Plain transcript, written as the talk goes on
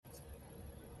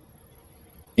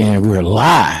And we're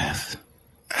live.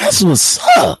 That's what's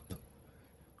up.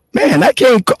 Man,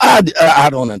 I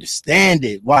don't understand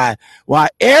it. Why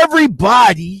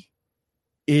everybody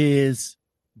is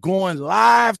going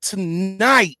live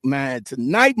tonight, man.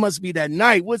 Tonight must be that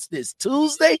night. What's this?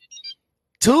 Tuesday?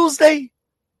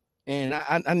 And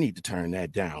I need to turn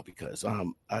that down because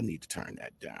I need to turn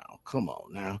that down. Come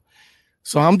on now.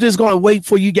 So I'm just gonna wait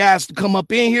for you guys to come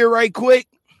up in here right quick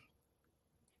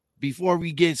before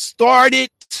we get started.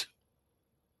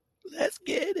 Let's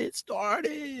get it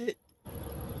started.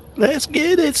 Let's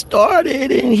get it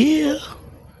started in here.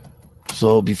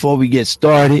 So before we get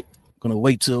started, I'm gonna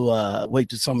wait till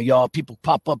some of y'all people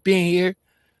pop up in here.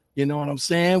 You know what I'm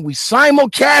saying? We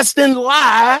simulcasting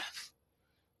live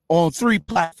on 3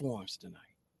 platforms tonight.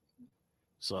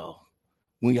 So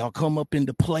when y'all come up in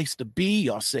the place to be,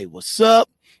 y'all say what's up.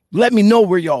 Let me know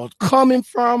where y'all coming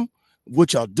from,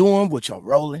 what y'all doing, what y'all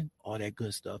rolling, all that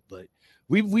good stuff. But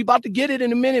we about to get it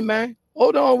in a minute, man.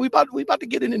 Hold on, we about to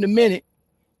get it in a minute.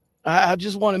 I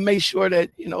just want to make sure that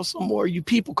some more of you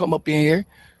people come up in here.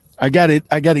 I gotta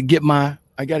get my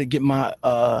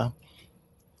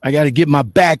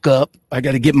backup. I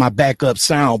gotta get my backup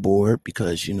soundboard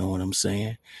because you know what I'm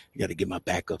saying. I gotta get my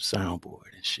backup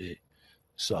soundboard and shit.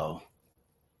 So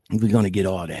we're gonna get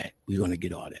all that.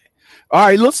 All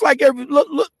right, looks like like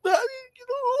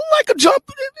a jump.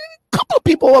 A couple of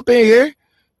people up in here.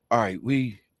 All right,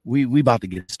 we about to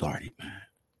get it started, man.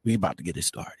 We about to get it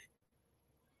started.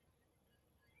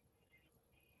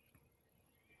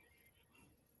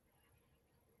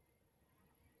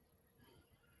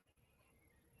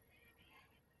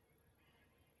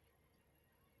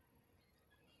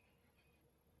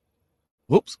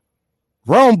 Whoops.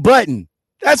 Wrong button.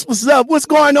 That's what's up. What's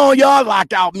going on, y'all?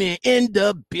 Lockout Men in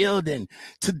the building.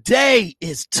 Today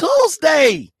is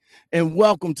Tuesday. And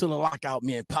welcome to the Lockout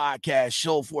Men podcast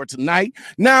show for tonight.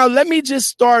 Now, let me just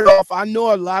start off. I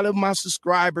know a lot of my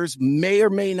subscribers may or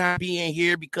may not be in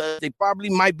here because they probably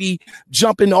might be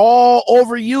jumping all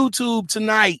over YouTube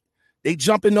tonight. They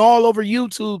jumping all over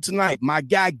YouTube tonight. My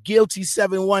guy,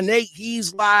 Guilty718,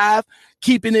 he's live.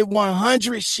 Keeping it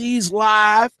 100, she's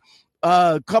live.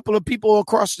 A couple of people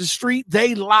across the street,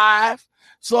 they live.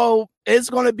 So it's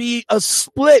going to be a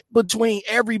split between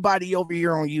everybody over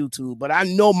here on YouTube. But I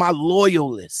know my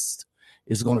loyalist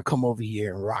is going to come over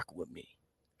here and rock with me.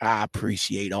 I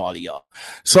appreciate all of y'all.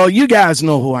 So you guys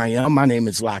know who I am. My name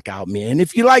is Lockout Men.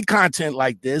 If you like content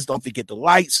like this, don't forget to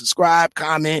like, subscribe,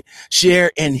 comment,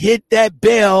 share, and hit that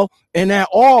bell and that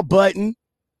all button.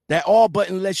 That all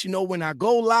button lets you know when I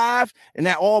go live, and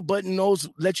that all button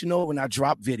lets you know when I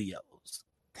drop videos.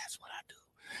 That's what I do.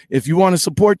 If you want to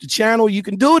support the channel, you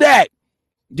can do that.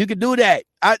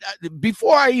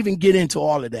 Before I even get into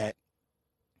all of that,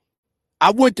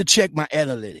 I went to check my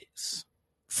analytics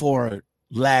for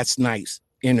last night's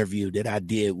interview that I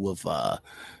did with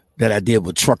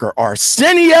Trucker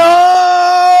Arsenio.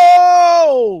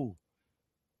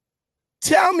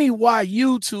 Tell me why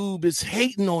YouTube is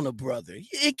hating on a brother.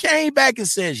 It came back and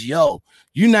says, yo,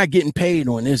 you're not getting paid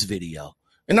on this video.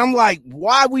 And I'm like,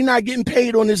 why are we not getting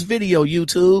paid on this video,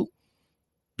 YouTube?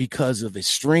 Because of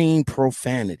extreme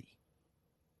profanity.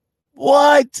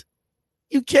 What?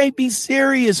 You can't be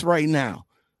serious right now.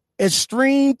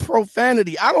 Extreme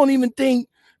profanity. I don't even think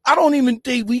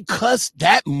we cussed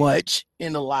that much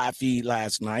in the live feed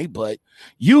last night, but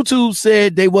YouTube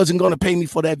said they wasn't going to pay me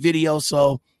for that video,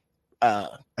 so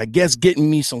I guess getting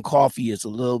me some coffee is a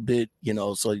little bit,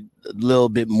 so a little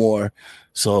bit more.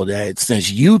 So that since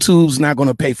YouTube's not going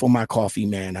to pay for my coffee,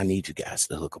 man, I need you guys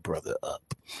to hook a brother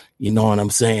up. You know what I'm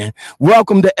saying?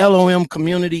 Welcome to LOM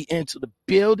community into the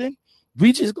building.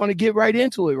 We just going to get right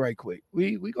into it right quick.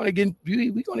 We're going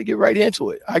to get right into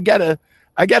it. I gotta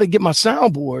get my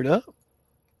soundboard up.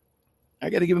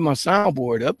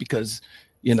 Because,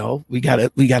 we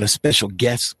got a special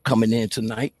guest coming in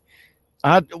tonight.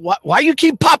 Why you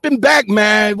keep popping back,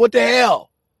 man? What the hell,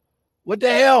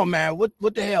 man?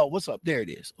 What the hell? What's up? There it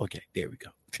is. Okay, there we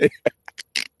go.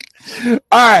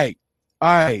 All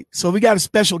right. So we got a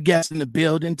special guest in the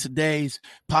building. Today's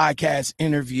podcast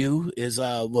interview is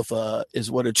with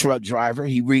a truck driver.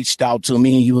 He reached out to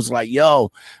me and he was like,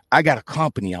 "Yo, I got a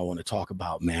company I want to talk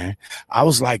about, man." I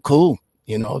was like, "Cool.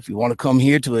 If you want to come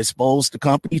here to expose the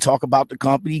company, talk about the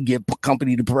company, give the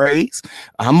company the praise,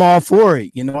 I'm all for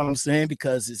it." You know what I'm saying?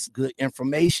 Because it's good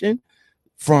information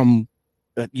from,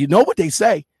 what they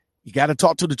say. You got to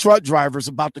talk to the truck drivers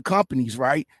about the companies,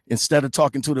 right? Instead of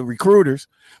talking to the recruiters.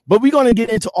 But we're going to get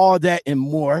into all that and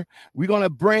more. We're going to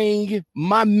bring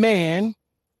my man,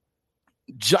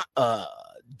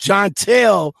 John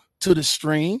Tell, to the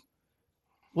stream.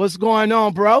 What's going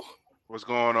on, bro? What's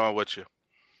going on with you?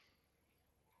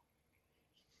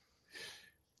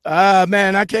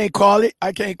 Man, I can't call it.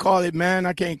 I can't call it, man.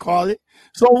 I can't call it.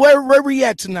 So where we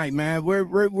at tonight, man? Where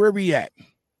we at?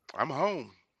 I'm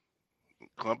home,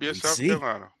 Columbia, We South see.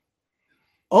 Carolina.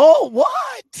 Oh,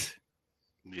 what?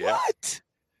 Yeah. What?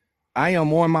 I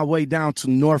am on my way down to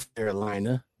North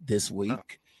Carolina this Oh,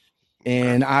 week, okay.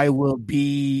 and I will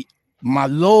be. My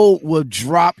load will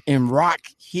drop in Rock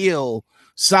Hill,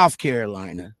 South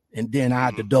Carolina, and then I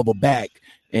have to Mm, double back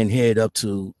and head up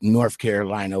to North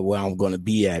Carolina where I'm going to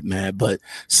be at, man. But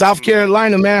South mm.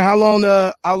 Carolina, man, how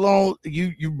long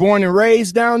you born and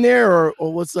raised down there,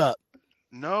 or what's up?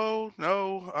 No,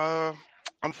 no.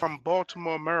 I'm from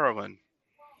Baltimore, Maryland,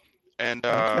 and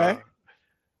Okay.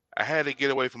 I had to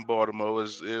get away from Baltimore.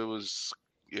 It was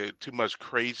yeah, too much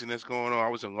craziness going on. I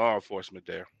was in law enforcement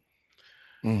there.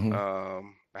 Mm-hmm.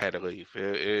 I had to leave.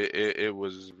 It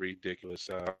was ridiculous.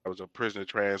 I was a prisoner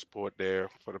transport there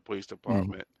for the police Mm-hmm.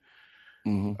 department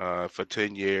Mm-hmm. for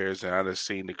 10 years, and I just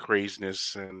seen the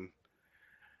craziness. And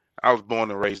I was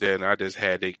born and raised there, and I just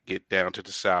had to get down to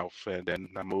the South. And then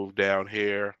I moved down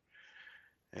here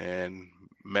and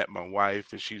met my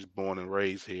wife, and she's born and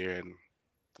raised here. And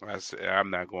I said, I'm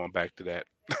not going back to that.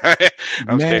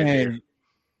 I'm staying here. Man,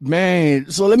 man.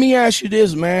 So let me ask you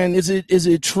this, man. Is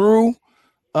it true?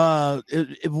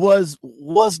 It was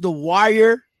The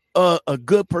Wire a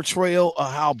good portrayal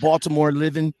of how Baltimore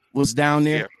living was down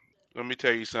there? Yeah. Let me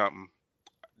tell you something.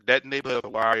 That neighborhood of The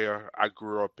Wire I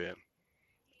grew up in.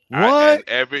 And What?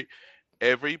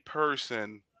 every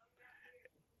person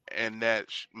in that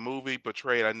movie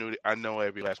portrayed, I know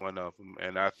every last one of them,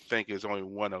 and I think there's only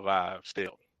one alive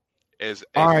still. All Is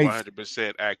right.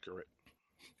 100% accurate.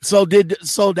 So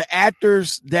the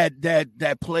actors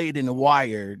that played in The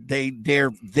Wire,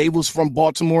 they was from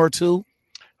Baltimore too,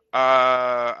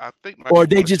 I think maybe or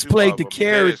they one or just two played of the them.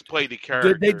 They character. just played the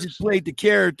They just characters. played the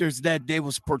characters that they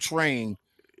was portraying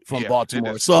from Yeah, they Baltimore.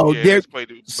 just So yeah, they they're just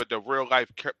played. But the real life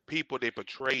people they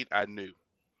portrayed, I knew.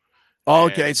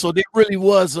 okay. And So there really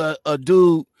was a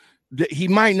dude. He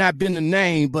might not been the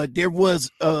name, but there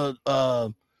was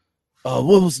what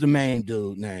was the main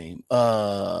dude name?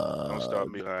 don't start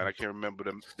me lying. I can't remember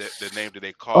the name that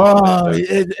they called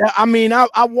it. I mean, I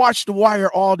watched The Wire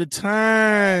all the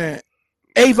time.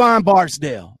 Yeah, Avon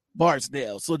Barksdale.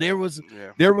 Barksdale. So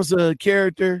yeah. there was a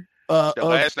character of The that.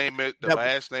 last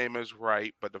name is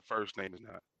right, but the first name is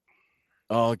not.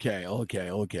 Okay.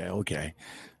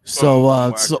 From So from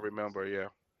what I can remember, yeah.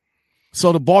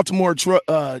 so the Baltimore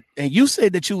and you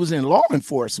said that you was in law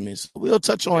enforcement. So we'll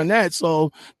touch Yeah, on that.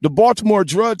 So the Baltimore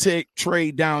drug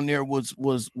trade down there was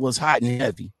hot and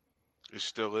heavy. it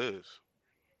still is.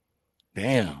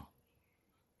 Damn.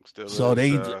 It still So is.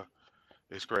 they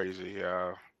It's crazy.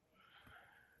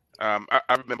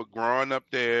 I remember growing up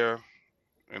there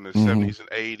in the mhm. 70s and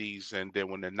 80s, and then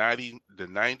when the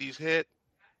 90s hit,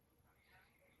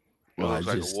 well, it Well, was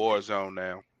like a war zone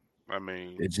now. I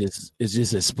mean, it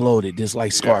just exploded, just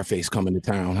like yeah, Scarface coming to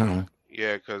town, huh?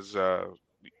 yeah, because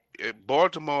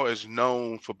Baltimore is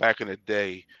known for back in the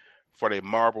day for their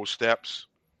marble steps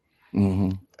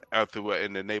Mm-hmm. out through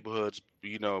in the neighborhoods.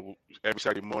 You know, every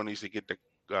Saturday morning they get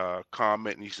the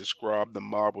comment and used to scrub the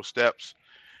marble steps.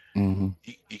 Mm-hmm.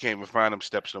 You can't even find them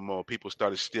steps no more. People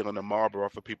started stealing the marble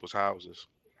off of people's houses.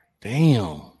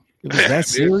 Damn. It was that There's,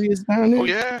 serious down oh there?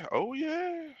 yeah, oh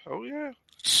yeah, oh yeah.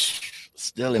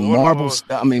 Still in Baltimore marbles.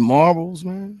 I mean marbles,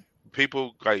 man.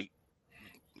 people like.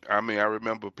 I mean, I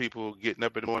remember people getting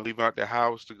up in the morning, leaving out their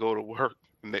house to go to work,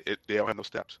 and they don't have no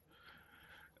steps.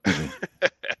 Mm,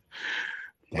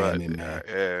 damn But it, man.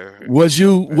 yeah, Was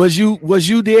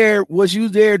you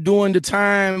there during the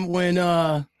time when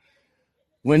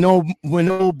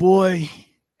old boy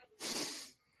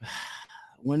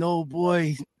when old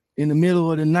boy in the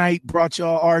middle of the night brought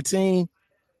y'all our team?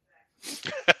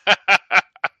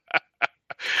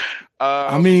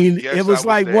 I mean, it yes, I was was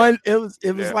like there. it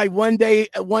was Yeah, like one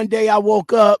day I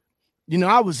woke up, you know,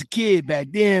 I was a kid back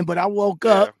then, but I woke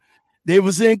up, yeah. they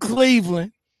was in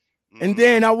Cleveland. And Hmm.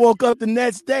 then I woke up the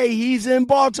next day, he's in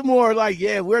Baltimore. Like,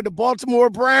 yeah, we're the Baltimore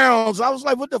Browns. I was like,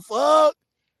 what the fuck?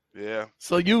 Yeah,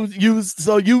 So you was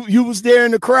there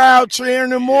in the crowd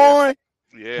cheering them yeah, on.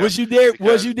 yeah. Was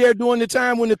Because you there during the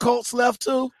time when the Colts left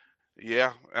too?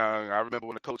 yeah, I remember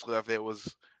when the coach left, there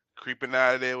was creeping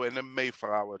out of there in the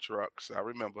Mayflower trucks. I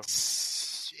remember.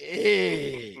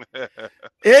 Shit.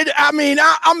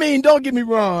 I mean, don't get me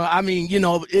wrong. I mean, you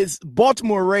know, it's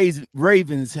Baltimore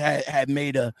Ravens had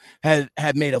made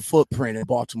had made a footprint in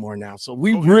Baltimore now. So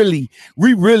Oh yeah.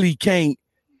 we really can't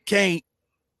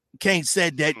can't say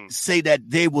that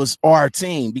they was our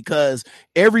team, because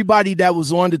everybody that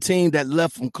was on the team that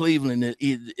left from Cleveland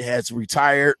it has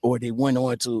retired or they went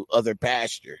on to other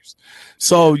pastures.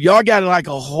 So y'all got like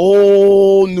a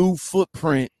whole new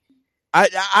footprint.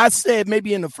 I said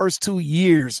maybe in the first 2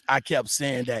 years, I kept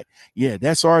saying that, yeah,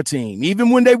 that's our team. Even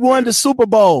when they won the Super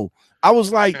Bowl, I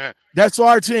was like, that's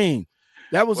our team.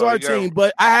 That was our team.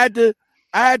 But I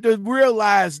had to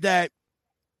realize that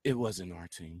it wasn't our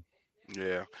team.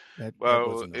 Yeah.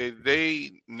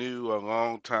 They knew a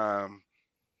long time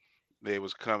they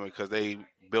was coming because they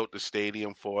built the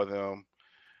stadium for them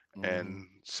and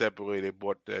separated.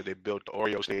 They built the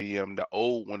Oreo Stadium, the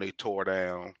old one they tore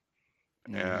down.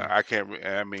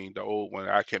 The old one,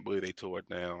 I can't believe they tore it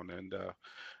down. And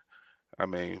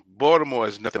Baltimore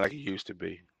is nothing like it used to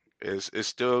be. It's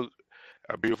still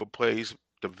a beautiful place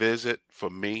to visit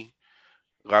for me.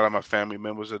 A lot of my family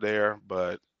members are there,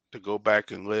 but to go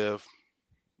back and live,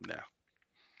 no,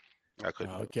 I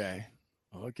couldn't. Okay,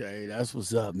 that's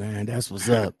what's up, man. That's what's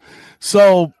up.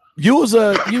 So you was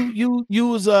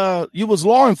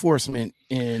law enforcement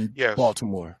in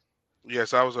Baltimore.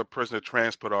 Yes, I was a prisoner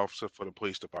transport officer for the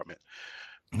police department.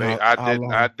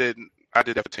 I did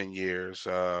that for 10 years.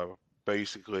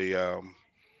 Basically, I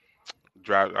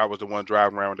was the one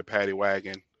driving around with the paddy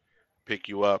wagon, pick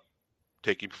you up,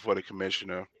 take you before the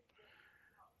commissioner.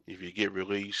 If you get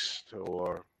released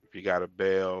or if you got a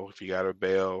bail,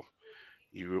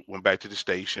 you went back to the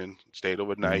station, stayed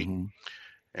overnight,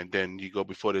 and then you go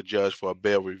before the judge for a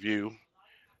bail review.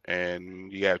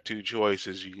 And you have two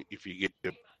choices. If you get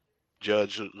the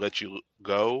judge let you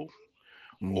go,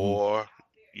 or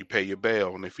you pay your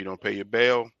bail. And if you don't pay your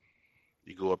bail,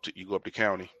 you go up to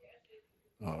county.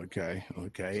 Okay. So.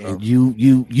 And you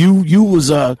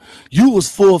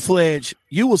was full-fledged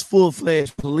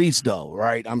police though,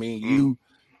 right? I mean,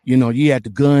 you had the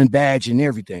gun badge and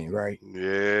everything, right?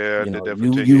 Yeah,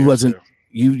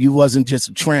 you wasn't just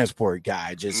a transport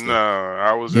guy,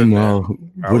 I was in there.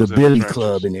 With a billy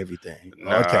club and everything.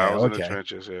 I was in the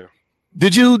trenches, yeah.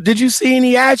 Did you see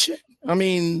any action? I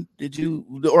mean, let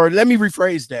me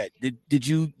rephrase that. Did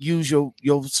you use your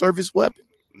service weapon?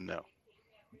 No.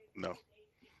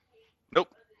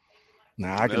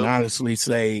 Now I can honestly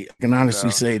say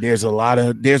there's a lot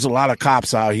of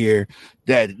cops out here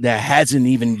that hasn't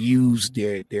even used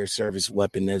their service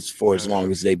weapon as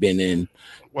long as they've been in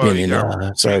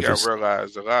service. You got to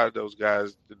realize a lot of those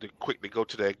guys they're quick to go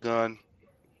to that gun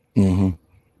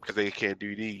because they can't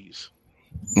do these.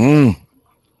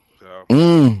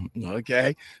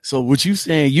 Okay. So what you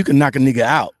saying? You can knock a nigga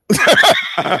out.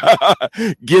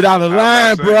 Get out of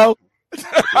line, bro.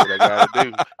 That's what I gotta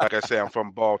do. Like I say, I'm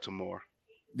from Baltimore.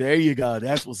 There you go.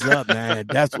 That's what's up, man.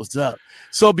 That's what's up.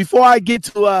 So before I get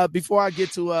to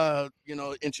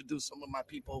introduce some of my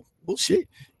people.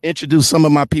 Introduce some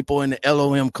of my people in the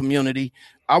LOM community.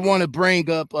 I want to bring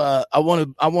up. I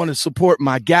want to support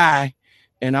my guy,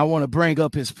 and I want to bring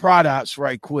up his products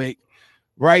right quick.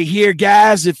 Right here,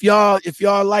 guys. If you got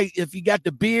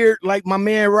the beard like my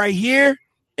man right here,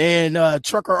 and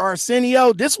Trucker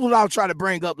Arsenio, this is what I'll try to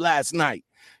bring up last night.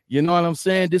 You know what I'm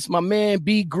saying? This is my man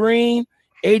B Green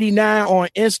 89 on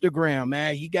Instagram,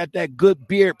 man. He got that good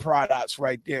beard products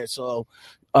right there. So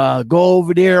go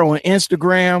over there on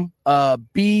Instagram,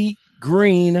 B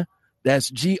Green,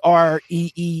 that's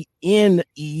GREENE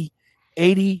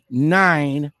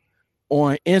 89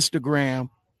 on Instagram.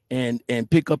 And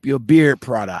pick up your beard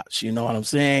products. You know what I'm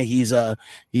saying? He's a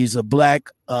black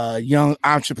young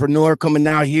entrepreneur coming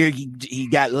out here. He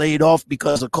got laid off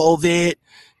because of COVID.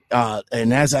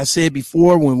 And as I said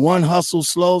before, when one hustle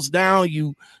slows down,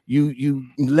 you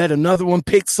let another one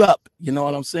picks up. You know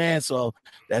what I'm saying? So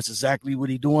that's exactly what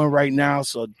he's doing right now.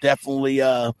 So definitely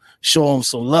show him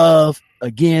some love.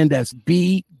 Again, that's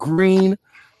B Green.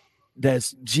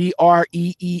 That's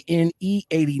GREENE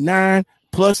 89.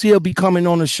 Plus, he'll be coming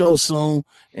on the show soon,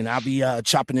 and I'll be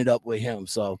chopping it up with him.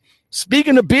 So,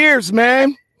 speaking of beards,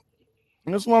 man,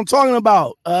 that's what I'm talking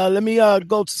about. Let me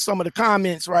go to some of the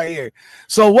comments right here.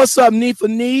 So, what's up, Nifa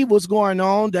Nee? What's going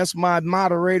on? That's my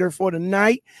moderator for the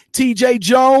night. TJ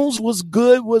Jones, what's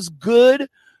good?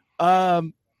 Let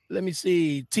me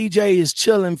see. TJ is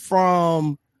chilling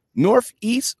from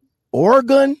Northeast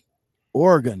Oregon.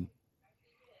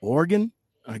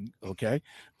 Okay.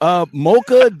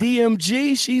 Mocha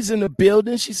DMG, she's in the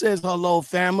building. She says hello,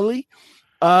 family.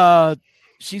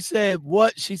 She said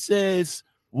what? She says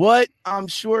what? I'm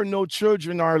sure no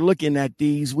children are looking at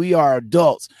these. We are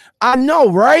adults. I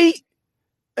know, right?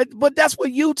 But that's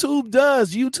what YouTube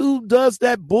does. YouTube does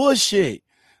that bullshit.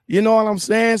 You know what I'm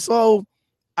saying? So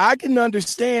I can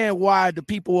understand why the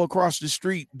people across the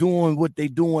street doing what they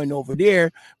doing over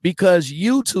there, because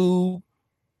YouTube,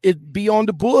 it be on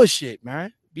the bullshit,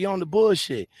 man. Be on the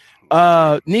bullshit.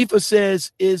 Nifa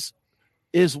says, is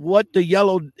what the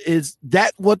yellow is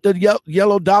that what the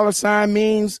yellow dollar sign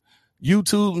means?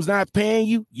 YouTube's not paying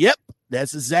you? Yep,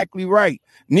 that's exactly right.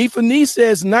 Nifa Nee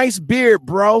says, nice beard,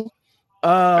 bro.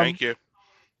 Thank you.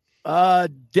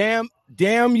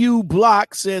 Damn you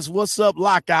block says, what's up,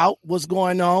 lockout? What's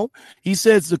going on? He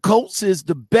says the Colts is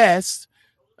the best.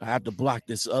 I have to block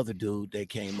this other dude that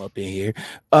came up in here.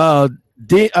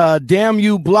 Damn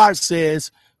you block says,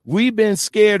 we've been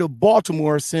scared of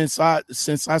Baltimore since I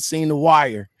seen The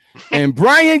Wire. And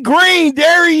Brian Green,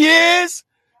 there he is.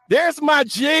 There's my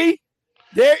G.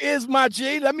 There is my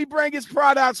G. Let me bring his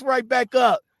products right back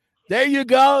up. There you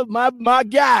go, my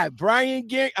guy, Brian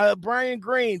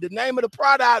Green. The name of the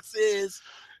products is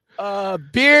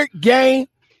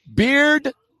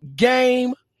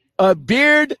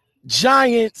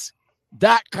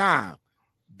beardgiants.com.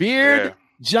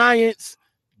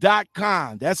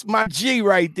 Beardgiants.com. That's my G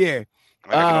right there.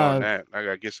 I got on that. I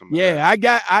gotta get some. Yeah, I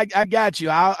got you.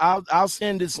 I'll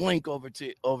send this link over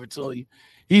to you.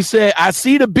 He said, I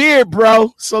see the beard,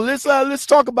 bro. So let's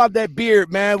talk about that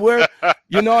beard, man.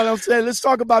 You know what I'm saying? Let's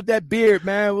talk about that beard,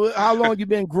 man. How long you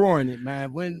been growing it,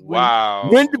 man? When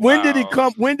did it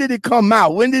come? When did it come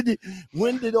out? When did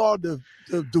all the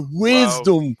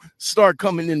wisdom start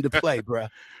coming into play, bro?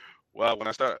 Well,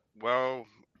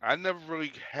 I never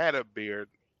really had a beard.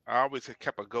 I always had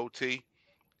kept a goatee,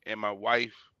 and my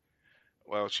wife,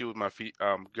 she was my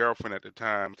girlfriend at the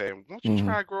time, saying, "Why don't you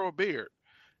try to grow a beard?"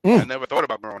 I never thought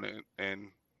about growing it, and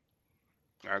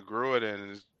I grew it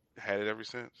and had it ever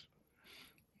since.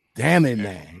 Damn it,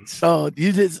 man! So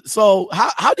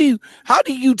how do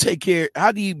you take care?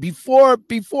 How do you before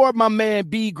my man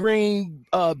B Green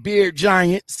Beard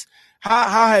Giants?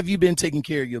 How have you been taking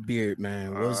care of your beard,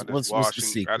 man? What's the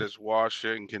secret? I just wash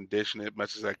it and condition it as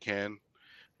much as I can,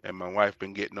 and my wife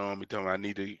been getting on me, telling me I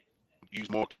need to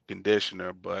use more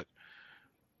conditioner, but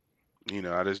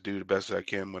I just do the best I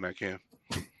can when I can.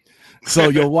 So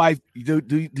your wife, do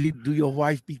your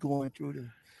wife be going through this?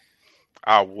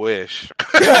 I wish.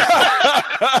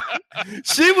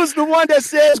 She was the one that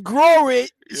says grow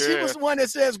it. Yeah. She was the one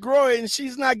that says grow it, and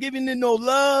she's not giving it no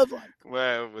love.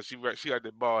 Well, but she got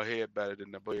the bald head better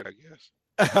than the beard, I guess.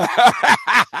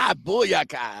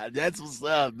 Booyaka. That's what's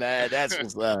up, man. That's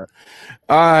what's up.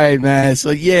 All right, man.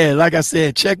 So yeah, like I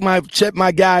said, check my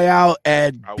guy out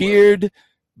at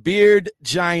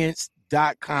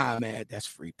beardgiants.com, man. That's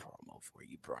free promo for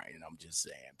you, Brian. I'm just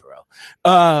saying, bro.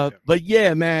 But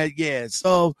yeah, man, yeah.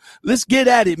 So let's get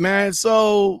at it, man.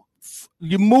 So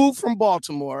you moved from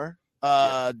Baltimore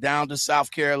down to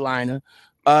South Carolina.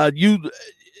 You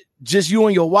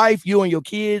and your wife, you and your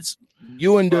kids,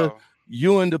 you and the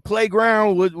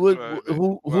playground.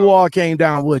 Who all came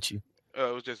down with you?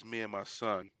 It was just me and my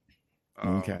son.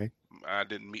 Okay. I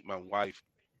didn't meet my wife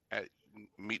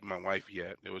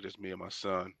yet. It was just me and my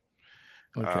son.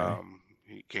 Okay.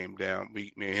 He came down.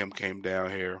 Me and him came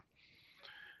down here.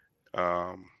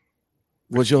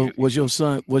 Was your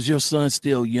son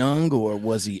still young, or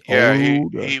was he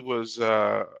old? Yeah, he was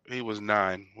 9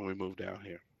 when we moved down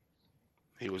here.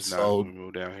 He was 9 when we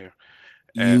moved down here.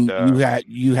 And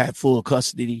you had full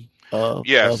custody of?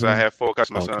 Yes, I had full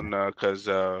custody of my son because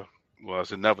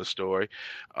it's another story.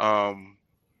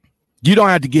 You don't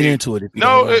have to get into it.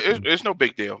 It's no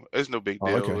big deal. It's no big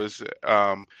deal. Okay. It's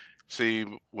see,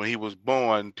 when he was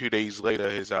born, 2 days later,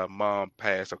 his mom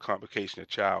passed of complication of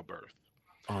childbirth.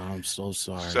 Oh, I'm so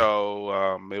sorry.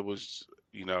 So it was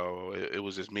it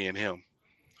was just me and him,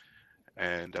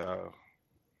 and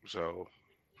so.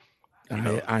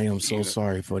 I am so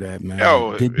sorry for that, man.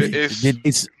 No, did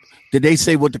they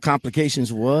say what the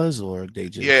complications was, or they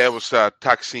just? Yeah, it was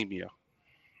toxemia.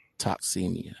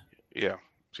 Toxemia. Yeah,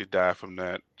 she died from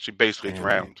that. She basically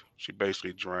drowned. She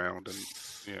basically drowned, and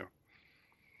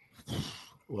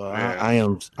Well,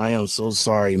 yeah. I am so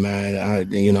sorry, man.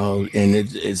 And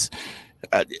it's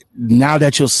now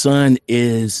that your son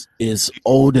is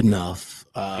old enough.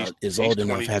 Have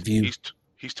you?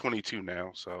 He's 22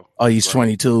 now, so. Oh, he's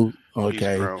 22.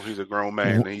 Okay. He's a grown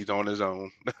man, and he's on his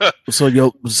own. So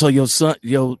your son,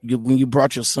 when you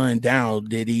brought your son down,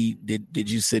 did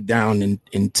you sit down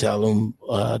and tell him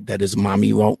that his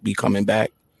mommy won't be coming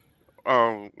back?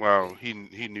 Oh, well, he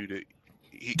knew that.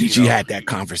 Did you have that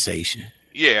conversation?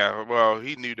 Yeah, well,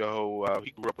 he knew the whole.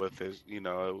 He grew up with his. It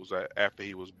was after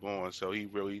he was born, so he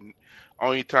really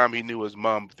only time he knew his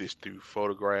mom was through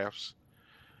photographs.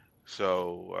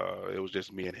 So it was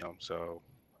just me and him. So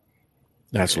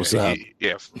That's what's up.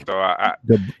 Yes. So I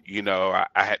The,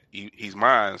 I had he's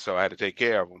mine, so I had to take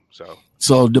care of him. So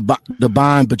so the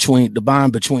bond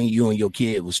between you and your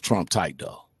kid was Trump tight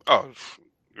though. oh,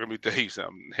 let me tell you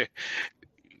something.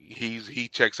 He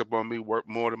checks up on me work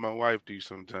more than my wife do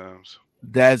sometimes.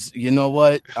 That's you know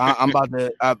what I'm about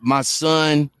to. My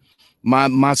son,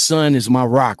 my son is my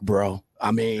rock, bro.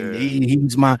 I mean, Yeah.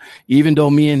 he's my. Even though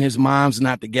me and his mom's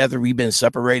not together, we've been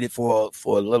separated for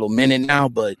a little minute now.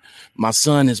 But my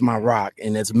son is my rock,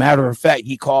 and as a matter of fact,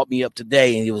 he called me up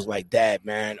today, and he was like, "Dad,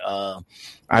 man,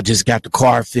 I just got the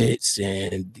car fixed,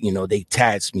 and they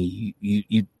taxed me.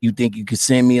 You think you could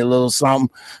send me a little something?"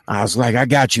 I was like, "I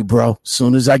got you, bro. As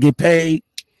soon as I get paid,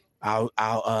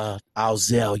 I'll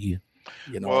Zell you."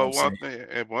 You know what I'm Well, saying?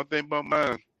 one thing about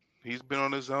mine, he's been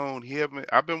on his own. He haven't.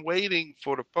 I've been waiting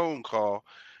for the phone call,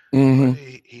 but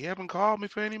Mm-hmm. he haven't called me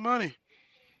for any money.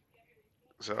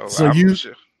 So So I'm you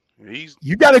sure he's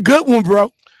you got a good one,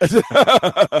 bro.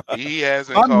 he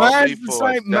hasn't called me Mine's the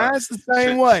for a same. dime Mine's the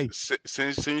same way.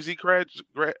 since soon as he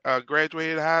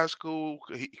graduated high school.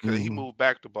 Cause he Mm-hmm. moved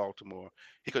back to Baltimore.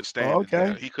 He couldn't stand it Okay.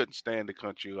 there. He couldn't stand the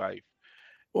country life,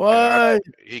 and What?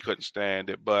 he couldn't stand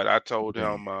it. But I told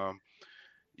Man, him,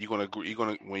 you're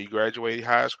gonna when you graduate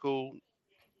high school,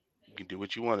 you can do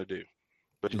what you want to do,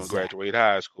 but you're gonna exactly. graduate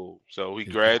high school. So he Exactly.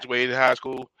 graduated high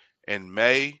school in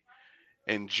May.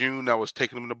 In June, I was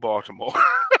taking him to Baltimore.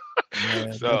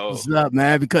 Man, that's So what's up,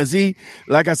 man. Because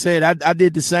like I said, I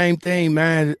did the same thing,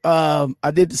 man.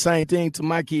 I did the same thing to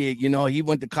my kid. He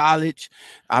went to college.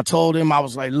 I told him, I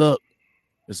was like, look,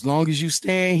 as long as you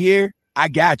staying here, I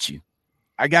got you.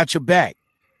 I got your back.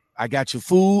 I got your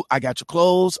food. I got your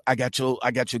clothes. I got your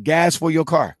gas for your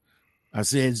car. I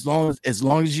said, as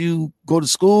long as you go to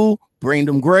school, bring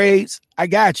them grades, I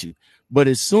got you. But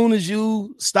as soon as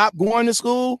you stop going to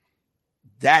school,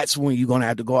 that's when you're gonna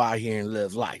have to go out here and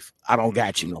live life. I don't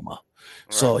got you hmm no more. right.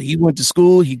 So he went to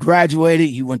school, he graduated,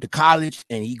 he went to college,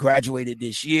 and he graduated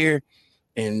this year.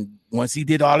 And once he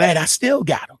did all that, I still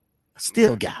got him. I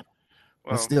still Yeah. got him.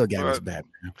 I Well, still got his but back.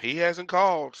 he hasn't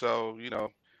called, so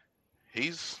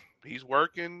he's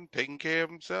working, taking care of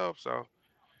himself. So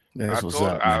That's what's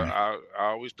up, man. I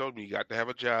always told him you got to have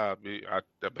a job.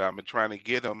 But I've been trying to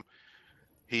get him.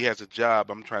 He has a job.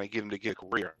 I'm trying to get him to get a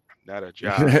career, not a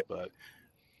job. But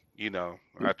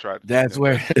I tried to tell that's him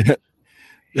where that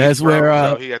he's that's where grown,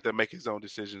 so he had to make his own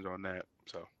decisions on that.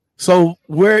 So.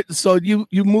 so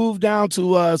you moved down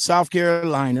to South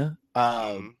Carolina.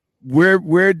 hmm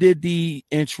Where did the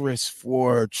interest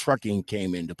for trucking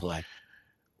came into play?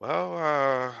 Well,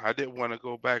 I didn't want to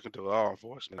go back into law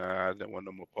enforcement. I didn't want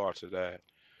no more parts of that.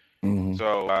 Mm-hmm.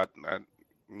 So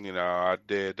I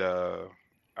did.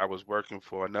 I was working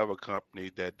for another company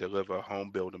that deliver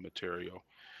home building material,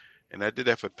 and I did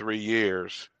that for 3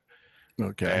 years.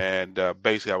 Okay. And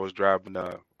basically, I was driving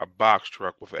a box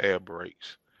truck with air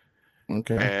brakes,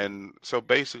 Okay. and so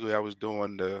basically, I was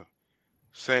doing the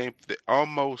same,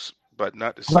 almost, but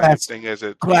not the same Class thing as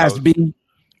it. class B.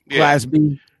 Yeah, Class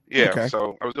B. yeah. Okay.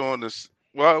 So I was doing this.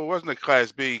 Well, it wasn't a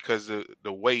class B because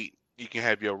the weight you can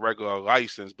have your regular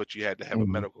license, but you had to have a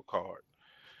Mm-hmm. medical card.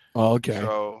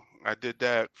 Okay. So I did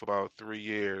that for about 3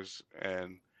 years,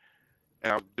 and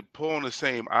I was pulling the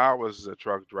same hours as a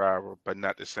truck driver, but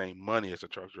not the same money as a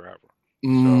truck driver.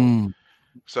 So, Mm.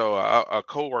 so a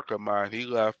coworker of mine, he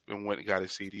left and went and got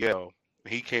his CDL.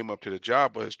 He came up to the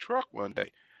job with his truck one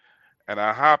day, and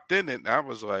I hopped in it, and I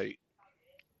was like,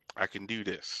 I can do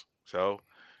this. So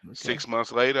Okay. 6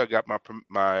 months later, I got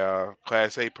my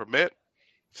Class A permit,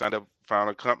 signed up, found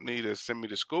a company to send me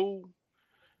to school,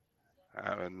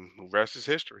 and the rest is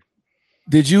history.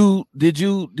 Did you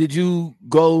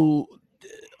go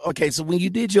okay, so when you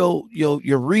did your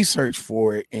research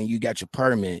for it and you got your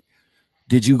permit,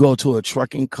 did you go to a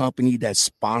trucking company that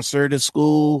sponsored the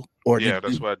school or Yeah, did that's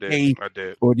you what I did. pay I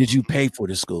did. or did you hmm pay for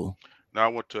the school? Now I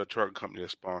went to a truck company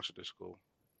that sponsored the school.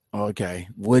 Okay.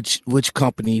 Which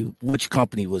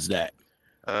company was that?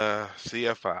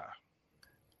 CFI.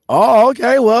 Oh,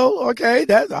 okay. Well, okay.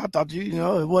 That I thought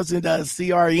it wasn't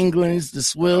CR England's, the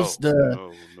Swifts, No, the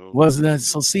no, no, wasn't no, that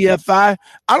so no. CFI?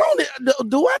 I don't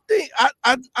do I think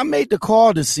I made the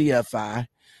call to CFI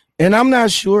and I'm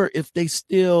not sure if they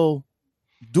still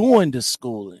doing the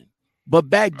schooling. But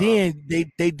back Uh, then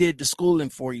they did the schooling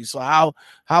for you. So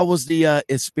how was the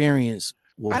experience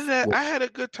with I had a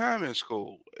good time in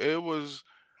school. It was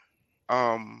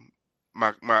um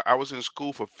my I was in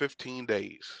school for 15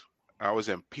 days. I was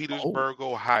in oh Petersburg,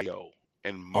 Ohio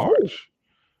in oh March.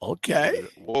 okay.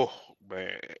 Whoa,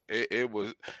 man. It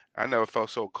was I never felt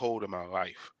so cold in my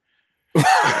life.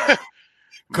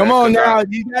 Come man, on because now.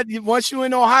 Once you're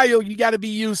in Ohio, you got to be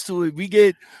used to it. We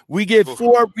get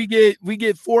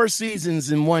 4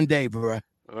 seasons in one day, bro.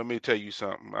 let me tell you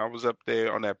something. I was up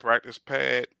there on that practice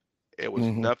pad. It was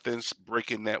Mm-hmm. nothing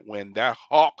breaking that wind. That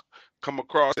hawk come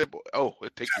across it. Oh,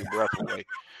 it take your breath away.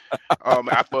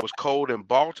 I thought it was cold in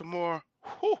Baltimore.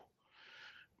 Whew,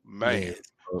 man. Yes.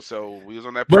 So we was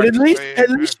on that But at practice least pad, at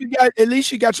man. least you got at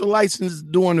least you got your license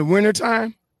during the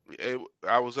wintertime.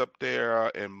 I was up there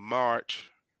in March.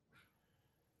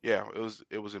 Yeah,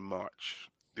 it was in March.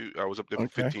 I was up there for Okay.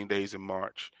 15 days in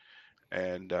March,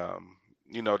 and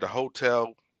the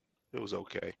hotel, it was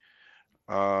okay.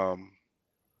 Um,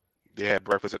 they had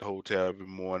breakfast at the hotel every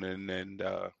morning, and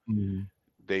Mhm.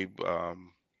 they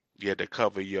you had to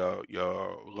cover your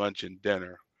lunch and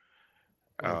dinner.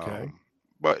 Okay. Um,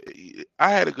 but I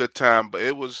had a good time, but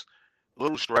it was a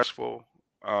little stressful.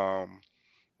 Um,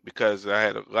 because I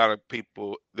had a lot of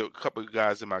people. There were a couple of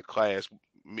guys in my class.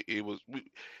 It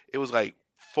was like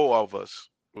 4 of us.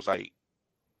 It was like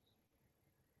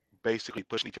basically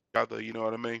pushing each other. You know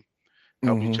what I mean? Help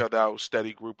each Mm-hmm. other out,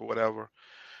 study group or whatever.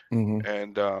 Mm-hmm.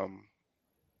 And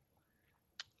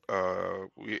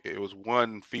it was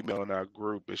one female in our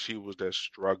group, and she was just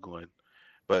struggling.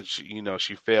 But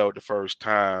she failed the first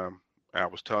time. I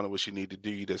was telling her what she needed to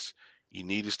do. You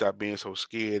need to stop being so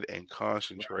scared and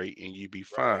concentrate, and you be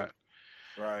Right. fine.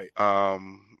 Right.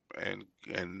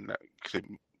 And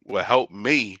what helped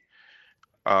me,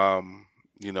 um,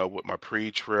 with my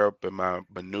pre-trip and my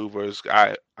maneuvers,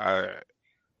 I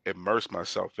immersed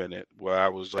myself in it where I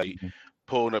was like Mhm.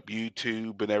 pulling up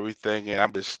YouTube and everything, and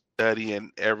I'm just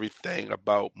studying everything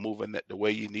about moving the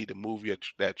way you need to move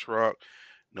that truck,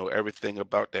 know everything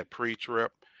about that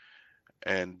pre-trip,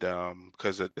 and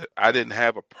because I didn't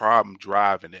have a problem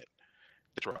driving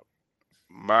the truck.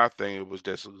 My thing was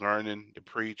just learning the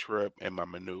pre-trip and my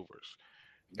maneuvers,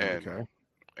 and Okay.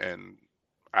 and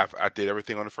I did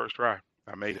everything on the first try.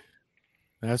 I made it.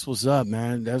 That's what's up,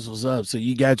 man. That's what's up. So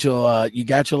you got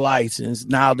your license.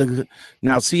 Now Hmm.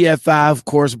 now CF5 of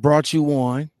course brought you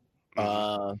on. Hmm.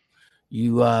 Uh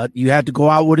you had to go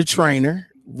out with a trainer.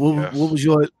 What Yes. was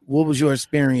your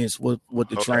experience with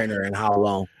the Okay. trainer and how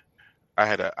long? I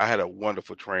had a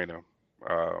wonderful trainer.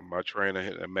 My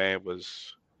trainer, the man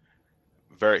was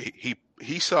very.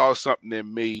 He saw something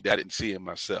in me that I didn't see in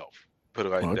myself. Put it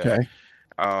like that. Okay.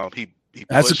 He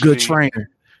That's a pushed good me. trainer.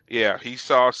 Yeah, he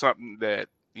saw something that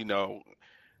you know.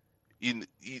 You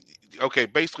okay,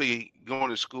 basically going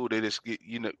to school, they just get,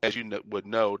 as would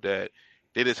know that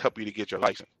they just help you to get your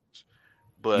license.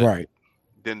 But Right.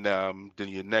 then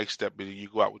your next step is you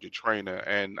go out with your trainer.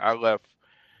 And I left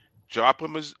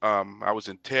Joplin, I was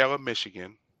in Taylor,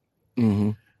 Michigan.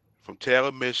 Mm-hmm. From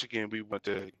Taylor, Michigan, we went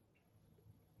to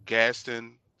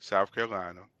Gaston, South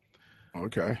Carolina.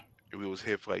 Okay. We was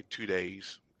here for like 2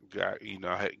 days. I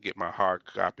had to get my hard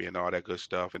copy and all that good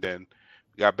stuff. And then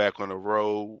got back on the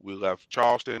road. We left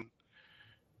Charleston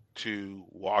to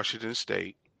Washington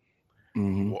State.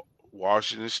 Mm-hmm. Wa-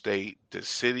 Washington State, the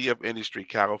City of Industry,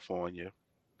 California.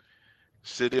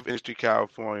 City of Industry,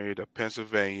 California to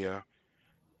Pennsylvania,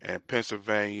 and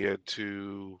Pennsylvania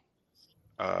to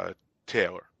uh,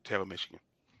 Taylor, Michigan.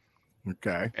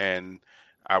 Okay. And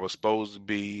I was supposed to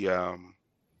be,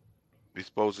 we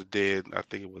supposed to did, I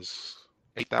think it was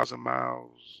 8,000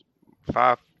 miles,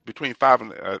 five between 5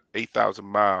 and 8,000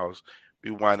 miles.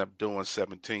 We wind up doing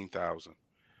 17,000.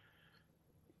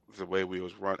 The way we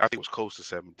was run, I think it was close to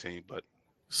 17, but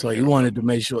I So can't you wanted to remember.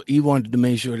 make sure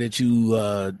that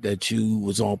you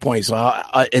was on point. So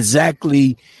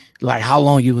exactly like how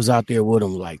long you was out there with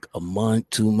him? Like a month,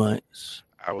 2 months,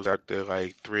 I was out there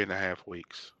like 3.5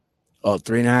 weeks. or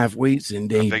 3.5 weeks, and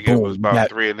I then think it was boom, you about got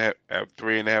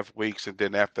 3.5 weeks, and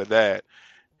then after that,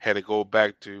 had to go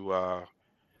back to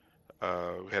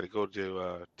had to go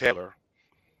to Taylor,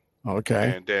 okay.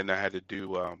 and then I had to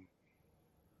do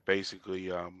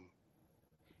basically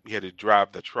we had to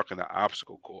drive the truck in an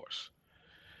obstacle course,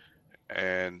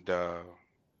 and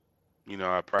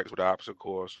I practiced with the obstacle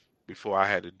course before I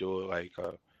had to do it. Like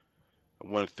I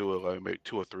went through it like maybe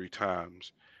 2 or 3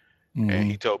 times, and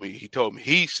Mm-hmm.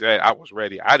 he said I was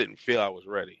ready. I didn't feel I was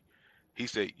ready. He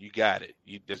said, "You got it.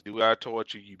 You just do what I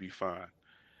taught you. You be fine."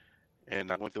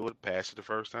 And I went through it, passed it the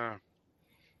first time.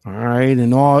 All right,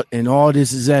 and all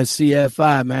this is at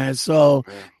CFI, man. So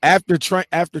Yeah. after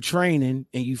training,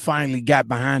 and you finally got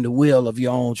behind the wheel of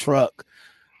your own truck,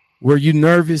 were you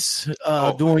nervous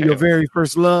Oh doing your hell,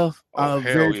 oh hell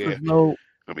very yeah. first load?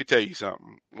 Let me tell you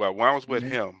something. Well, when I was with Mhm.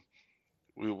 him,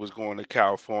 we was going to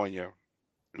California.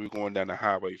 We were going down the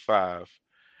Highway 5,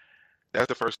 that's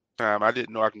the first time I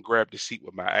didn't know I can grab the seat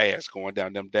with my ass going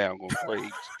down going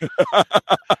grades.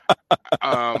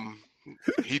 Um,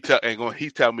 he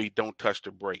tell me don't touch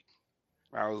the brake.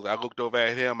 I looked over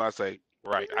at him. I was like,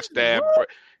 right. I stabbed.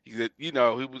 He said, he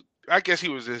was. I guess he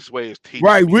was his way of teaching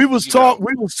Right. me. We was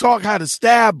taught how to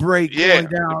stab brake Yeah,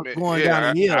 going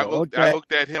down yeah. the hill. I Okay.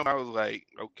 looked at him. I was like,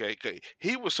 okay. 'Cause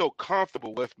he was so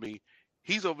comfortable with me.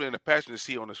 He's over in the passenger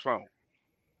seat on his phone.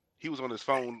 He was on his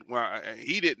phone.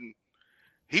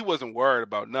 He wasn't worried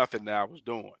about nothing that I was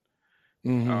doing.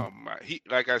 He,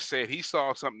 like I said, he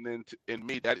saw something in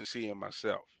me that I didn't see in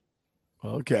myself.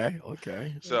 Okay.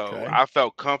 So I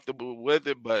felt comfortable with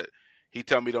it, but he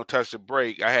told me don't touch the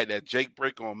brake. I had that Jake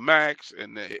brake on max,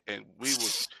 and we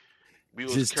was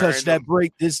Just touch carrying that them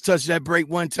brake. Just touch that brake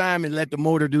one time and let the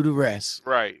motor do the rest.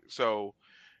 right. So,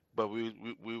 but we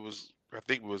was I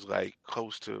think it was like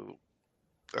close to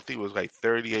I think it was like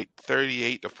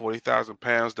 38 to 40,000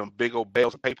 pounds. Them big old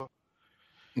bales of paper,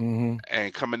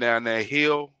 and coming down that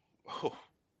hill.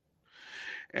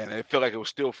 And it felt like it was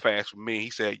still fast for me. He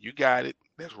said, "You got it.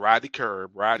 Let's ride the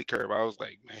curb, ride the curb." I was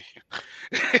like, "Man."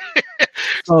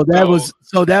 So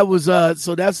So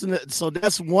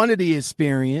that's one of the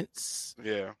experience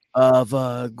yeah,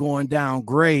 of going down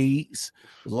grades.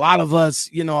 A lot of us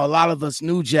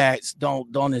new jacks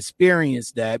don't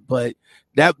experience that, but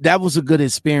that was a good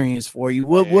experience for you.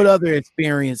 What other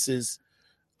experiences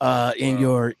in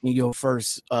your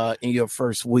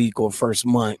first week or first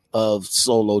month of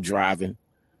solo driving?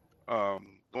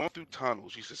 Going through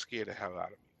tunnels used to scare the hell out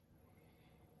of me.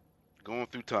 Going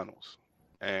through tunnels,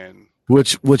 and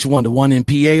Which one? The one in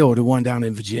PA or the one down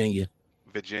in Virginia?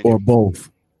 Virginia, Or both?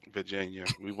 Virginia.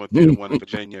 We went through the one in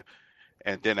Virginia,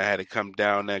 and then I had to come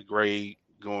down that grade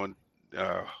going.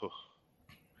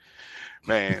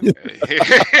 Man,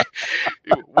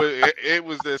 it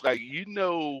was just like you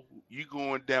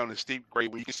going down a steep grade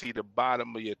where you can see the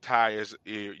bottom of your tires,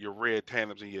 your red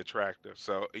tandems, and your tractor,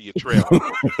 so your trailer.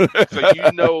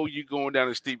 So you going down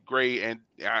a steep grade, and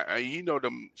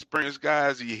them experienced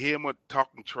guys. You hear them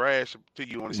talking trash to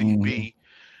you on the CB,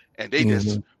 and they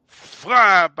just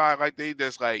fly by like they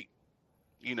just like.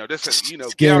 Get out the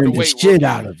Scaring the way, shit rookie.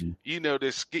 out of you.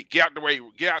 This get out the way,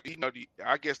 get out.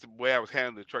 I guess the way I was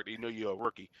handling the truck, you're a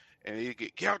rookie, and they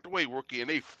get out the way, rookie, and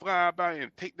they fly by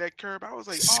and take that curb. I was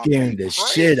like, scaring the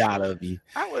shit out of you.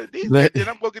 And then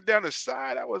I'm looking down the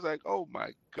side. I was like, oh my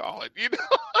god,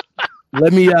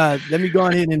 Let me go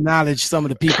ahead and acknowledge some of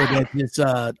the people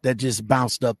that just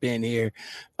bounced up in here.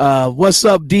 What's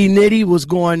up, D Nitty? What's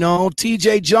going on?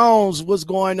 TJ Jones, what's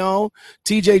going on?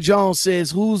 TJ Jones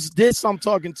says, "Who's this I'm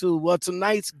talking to?" Well,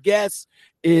 tonight's guest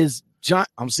is John.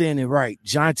 I'm saying it right,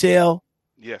 Jontel.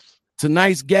 Yes.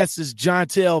 Tonight's guest is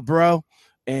Jontel, bro.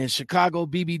 And Chicago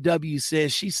BBW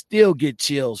says she still get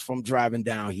chills from driving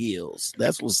down hills.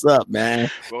 That's what's up, man.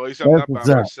 Well, at least I'm not by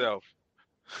myself.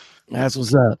 That's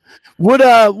what's up. What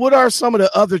are some of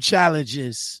the other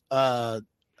challenges? How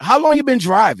long you been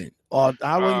driving? Or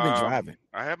how long you been driving?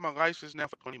 I have my license now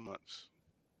for 20 months.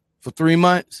 For 3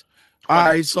 months? 20, all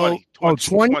right, so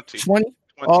 20?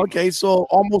 Okay, so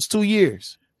almost 2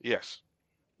 years. Yes.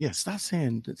 Yeah, stop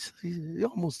saying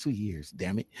almost 2 years,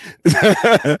 damn it.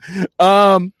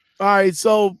 All right,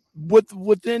 so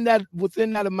within that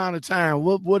amount of time,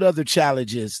 what other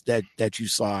challenges that you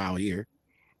saw out here?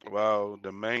 Well,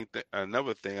 the main thing,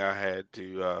 another thing I had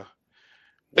to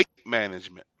weight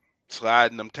management,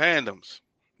 sliding them tandems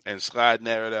and sliding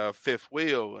that fifth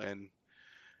wheel, and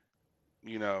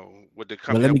with the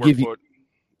company I work for.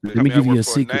 Let me give you a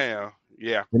secret now.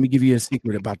 Yeah. Let me give you a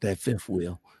secret about that fifth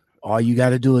wheel. All you got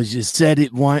to do is just set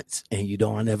it once, and you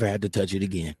don't ever have to touch it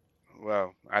again.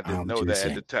 Well, I didn't know that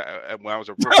at the time when I was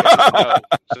a rookie. I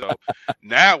didn't know. So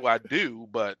now I do,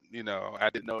 but I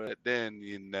didn't know that then.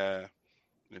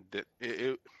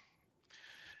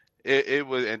 It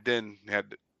was, and then you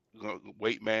had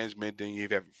weight management. Then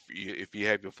if you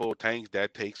have your full tanks,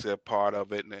 that takes a part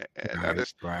of it, and I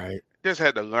just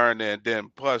had to learn that. And then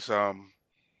plus, I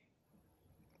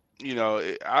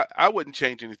wouldn't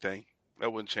change anything. I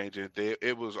wouldn't change anything.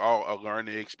 It was all a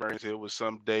learning experience. It was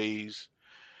some days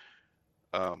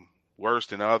worse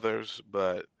than others,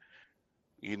 but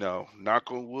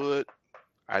knock on wood,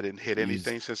 I didn't hit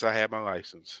anything since I had my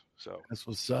license. So that's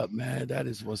what's up, man. That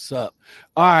is what's up.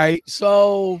 All right,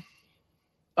 so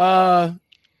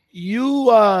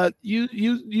you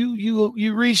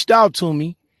reached out to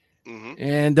me,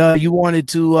 and you wanted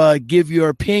to give your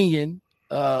opinion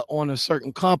on a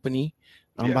certain company.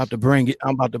 I'm about to bring it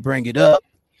up.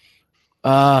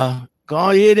 Go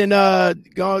ahead and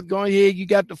go ahead. You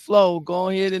got the flow. Go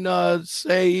ahead and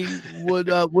say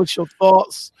what's your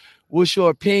thoughts what's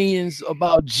your opinions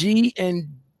about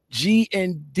G&D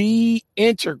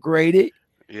integrated?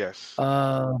 Yes.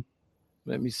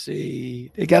 Let me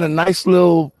see. They got a nice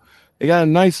little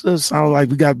sound like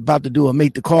we got about to do a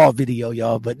make the call video,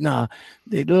 y'all. But nah,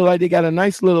 they look like they got a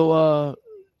nice little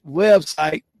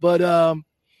website. But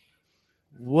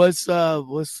what's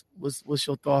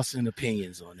your thoughts and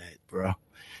opinions on that, bro?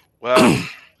 Well,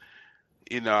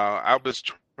 I was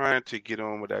trying to get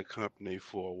on with that company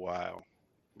for a while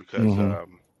because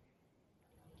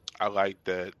I like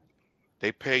that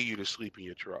they pay you to sleep in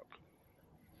your truck.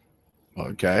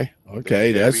 Okay.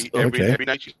 Every That's okay. every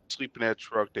night you sleep in that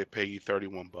truck, they pay you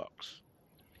 $31.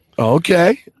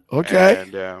 Okay.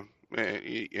 And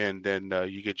then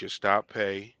you get your stop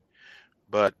pay,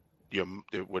 but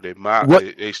what they might What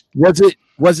they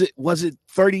was it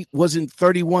 30 wasn't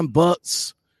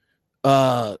 $31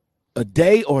 a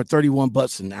day or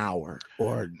 $31 an hour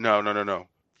or no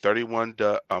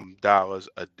 $31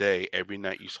 a day every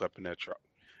night you slept in that truck.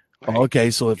 Like, okay,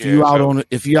 so if yeah, you out so on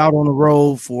the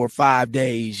road for 5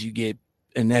 days, you get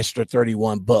an extra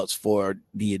 $31 for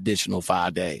the additional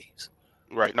 5 days.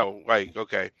 right, no, like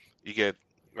okay, you get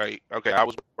like okay, I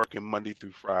was working Monday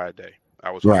through Friday.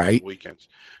 I was off on Right. the weekends,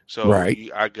 so Right.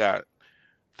 I got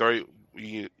 30.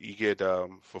 You get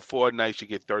for 4 nights you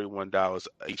get $31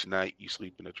 each night you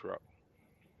sleep in the truck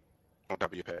on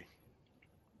top of your pay.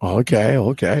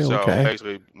 So Okay.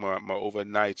 basically, my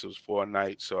overnights was 4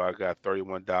 nights, so I got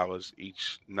 $31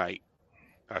 each night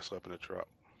I slept in the truck.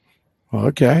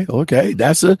 Okay.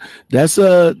 That's a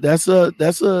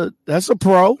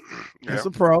pro. Yeah, That's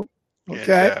a pro.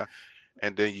 and Okay. uh,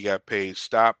 and then you got paid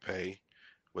stop pay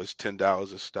was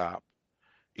 $10 a stop.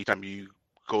 Each time you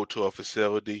go to a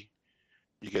facility,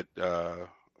 you get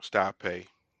stop pay.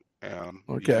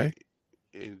 You Okay. get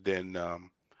and then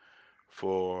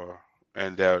for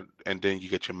and then you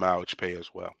get your mileage pay as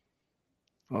well.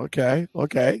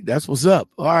 Okay. That's what's up.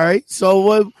 All right.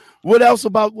 So what else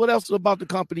about the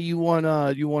company you want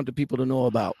the people to know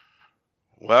about?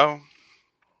 Well,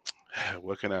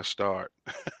 where can I start?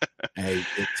 Hey,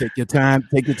 take your time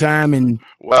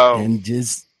Well, and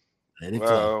just let it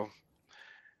flow. well,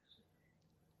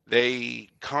 they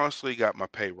constantly got my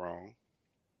pay wrong.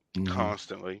 Mm-hmm.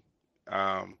 Constantly.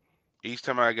 Um, each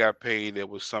time I got paid, there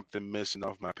was something missing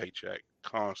off my paycheck.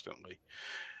 Constantly.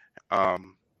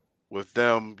 Um, with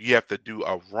them, you have to do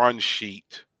a run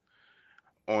sheet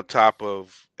on top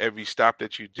of every stop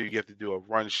that you do. You have to do a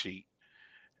run sheet,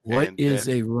 What and is then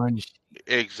a run sheet?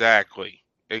 exactly.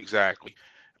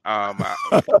 Um,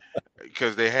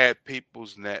 because they had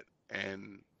People's Net,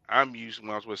 and I'm used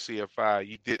when I was with CFI.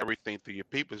 You did everything through your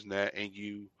People's Net, and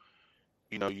you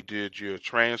did your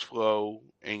TransFlow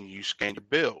and you scanned your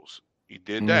bills. You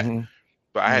did that. Mm-hmm.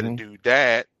 But I had to Mm-hmm. do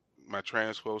that, my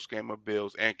TransFlow, scan my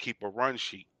bills, and keep a run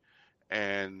sheet.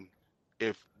 And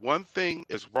if one thing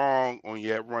is wrong on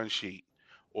your run sheet,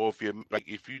 or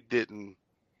if you didn't,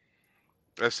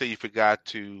 let's say you forgot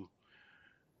to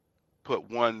put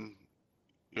one,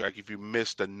 like if you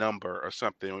missed a number or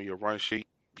something on your run sheet,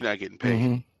 you're not getting paid.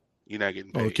 Mm-hmm. You're not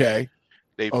getting paid. Okay.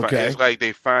 It's Okay. like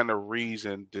they find a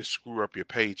reason to screw up your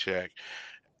paycheck,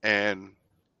 and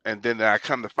then I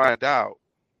come to find out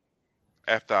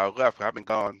after I left, I've been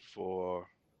gone for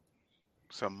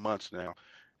some months now,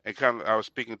 and I was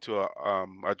speaking to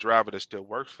a driver that still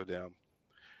works for them,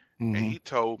 and Mm-hmm. he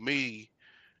told me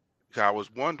 'cause I was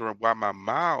wondering why my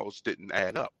miles didn't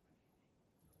add up.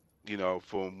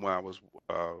 From when I was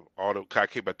I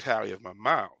keep a tally of my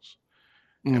miles,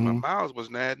 and my Mm-hmm. miles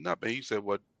wasn't adding up. And he said,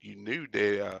 "Well, you knew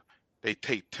they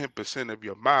take 10% of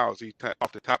your miles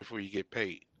off the top before you get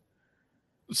paid."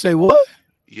 Say what?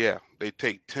 Yeah, they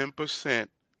take 10%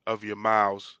 of your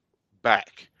miles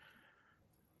back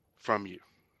from you.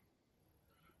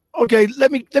 Okay,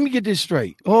 let me get this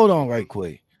straight. Hold on right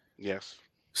quick. Yes.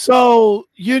 So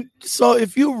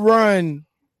if you run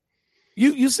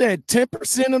you said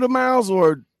 10% of the miles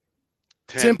or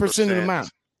 10% of the 10%.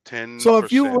 miles. So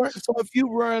if you 10%.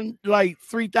 run like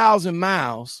 3,000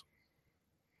 miles,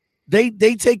 they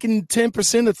taking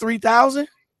 10% of 3,000?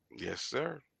 Yes,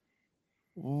 sir.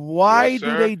 Yes, Why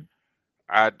do sir. they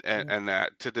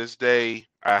To this day,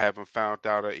 I haven't found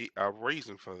out a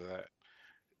reason for that.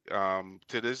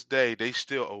 To this day, they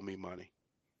still owe me money,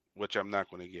 which I'm not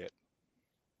going to get.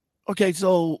 Okay,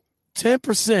 so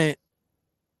 10%,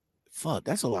 fuck,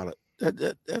 that's a lot of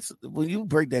that's when you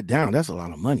break that down, that's a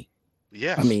lot of money.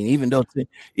 I Yes, mean, even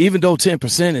though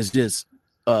 10% is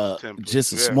temper.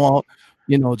 just a Yeah, small,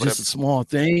 but just a small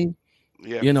thing,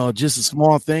 yeah, just a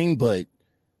small thing, but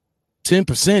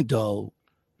 10% though.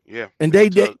 yeah. And They they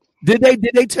took did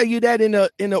they tell you that in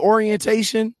the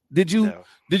orientation? Did you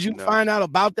no. Did you No, find out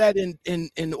about that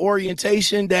in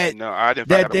orientation that no, I didn't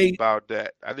find that out they about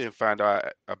that. I didn't find out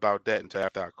about that until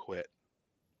after I quit.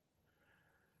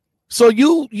 so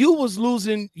you was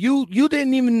losing you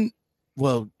didn't even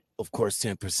well, of course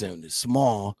 10% is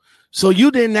small. So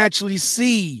you didn't actually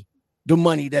see the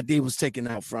money that they was taking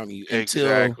out from you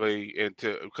until Exactly,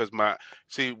 because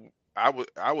I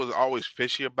was always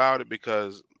fishy about it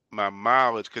because my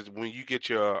mileage. Because when you get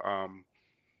your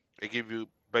they give you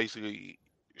basically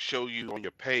show you on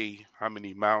your pay how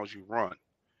many miles you run,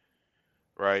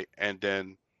 right? And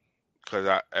then because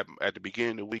at the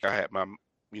beginning of the week I had my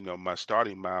my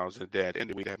starting miles, and then at the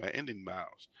end of the week I had my ending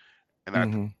miles, and I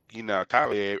Mhm.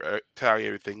 tally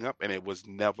everything up, and it was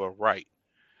never right.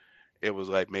 It was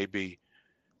like maybe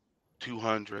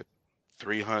 200,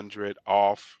 300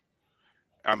 off.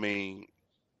 I mean,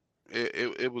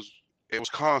 it was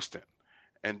constant.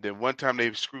 And then one time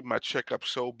they screwed my check up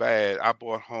so bad, I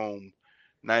brought home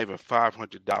not even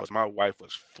 $500. My wife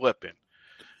was flipping,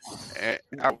 and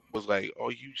I was like,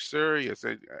 "Are you serious?"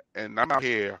 And I'm out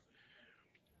here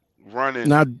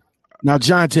Now running. now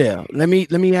John Tell, let me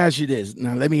ask you this.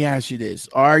 Now let me ask you this.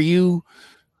 Are you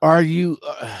are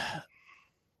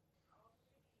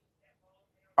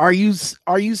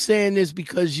you saying this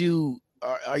because you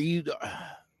are you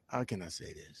how can I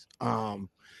say this?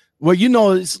 Well,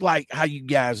 it's like how you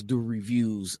guys do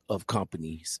reviews of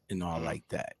companies and all Mm, like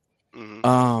that. hmm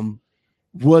Um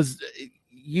was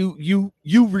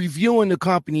you reviewing the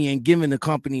company and giving the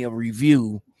company a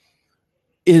review,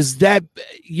 is that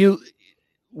you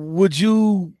would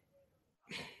you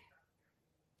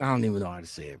I don't even know how to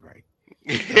say it right.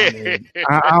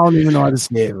 I don't even know how to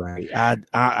say it right.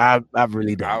 I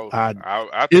really don't.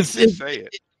 I think It's just it, say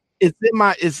it.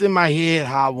 it's in my head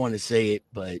how I want to say it,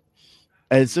 but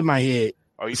it's in my head.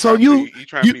 Are you So trying? So you you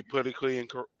trying to you be politically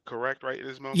correct right at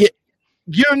this yeah, moment?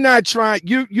 you're not trying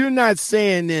you're not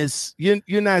saying this.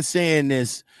 You're not saying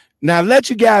this. Now let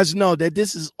you guys know that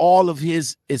this is all of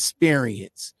his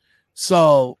experience.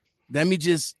 So let me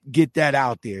just get that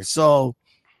out there. So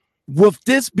with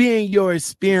this being your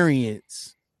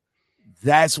experience,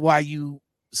 that's why you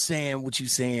saying what you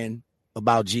saying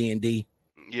about G&D.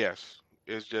 Yes,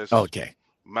 it's just Okay.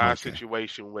 my Okay.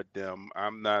 situation with them.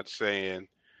 I'm not saying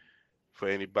for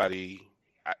anybody.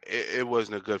 It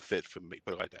wasn't a good fit for me.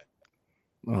 Put it like that.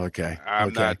 Okay.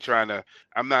 I'm Okay. not trying to.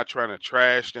 I'm not trying to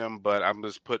trash them, but I'm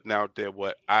just putting out there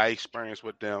what I experienced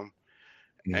with them,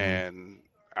 Mm-hmm. and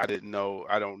I didn't know.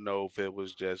 I don't know if it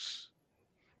was just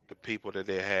the people that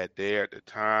they had there at the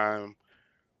time,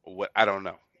 or what. I don't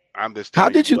know. I'm just How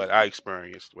telling you did you what I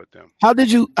experienced with them. how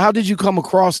did you come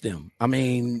across them? I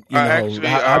mean, Actually,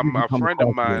 how did you a come friend of across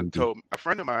mine G&D?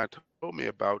 told me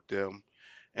about them,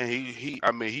 and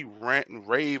I mean, he rant and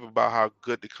rave about how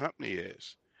good the company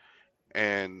is.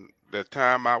 And the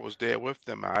time I was there with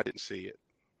them, I didn't see it.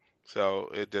 So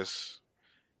it just,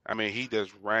 I mean, he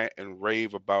just rant and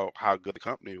rave about how good the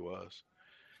company was,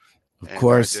 Of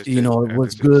and course, I just didn't see it.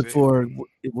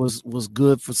 it was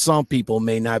good for some people,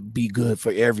 may not be good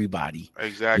for everybody.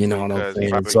 You know Exactly, what I'm because he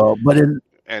saying? probably So, but it,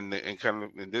 and kind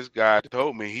of and this guy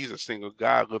told me he's a single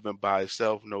guy living by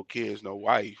himself, no kids, no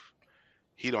wife.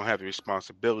 He don't have the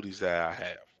responsibilities that I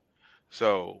have.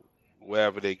 So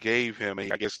whatever they gave him,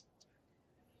 I guess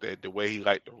the way he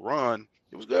liked to run,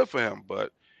 it was good for him,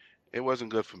 but it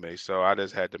wasn't good for me. So I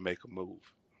just had to make a move.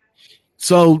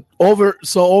 so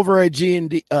over at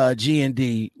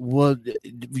G&D, what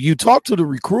you talked to the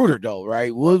recruiter though,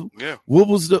 right? Yeah. What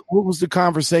was the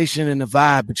conversation and the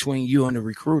vibe between you and the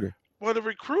recruiter? Well, the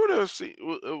recruiter,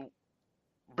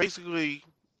 basically,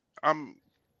 I'm.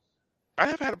 I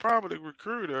have had a problem with the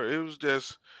recruiter. It was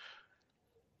just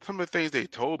some of the things they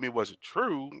told me wasn't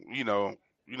true.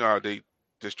 How they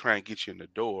just try and get you in the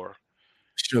door.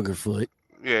 Sugarfoot.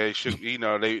 Yeah, it should.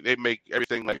 They make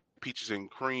everything like peaches and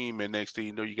cream, and next thing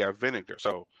you know, you got vinegar.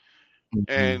 So, Mhm.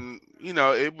 and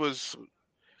it was.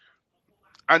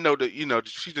 I know that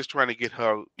she's just trying to get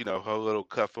her little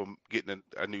cut from getting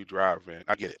a new driver in.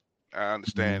 I get it. I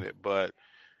understand Mhm. it, but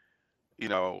you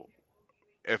know,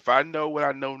 if I know what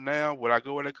I know now, would I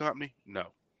go with a company?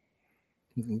 No.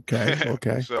 Okay,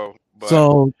 okay. So, but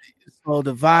So so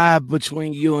the vibe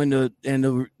between you and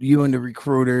the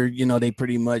recruiter, they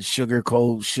pretty much sugar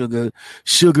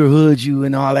hood you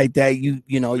and all like that.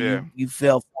 yeah. You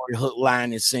fell for the hook,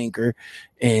 line, and sinker,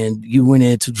 and you went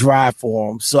in to drive for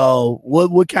them. So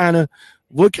what kind of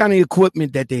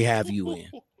equipment that they have you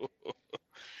in?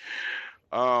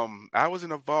 I was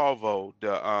in a Volvo,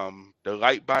 the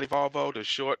light body Volvo, the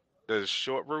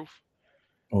short roof.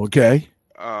 Okay.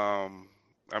 Um,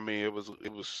 I mean, it was.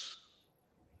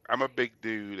 I'm a big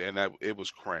dude, and it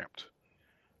was cramped.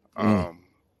 Mm, Um,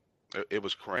 It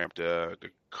was cramped. The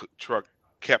truck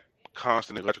kept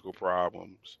constant electrical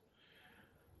problems.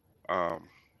 Um,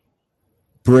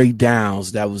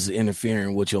 Breakdowns that was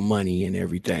interfering with your money and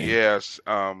everything. yes.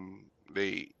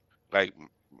 They like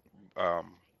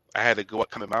um, I had to go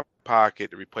come in my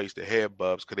pocket to replace the head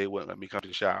bulbs because they wouldn't let me come to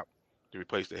the shop to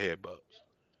replace the head bulbs,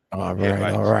 All right,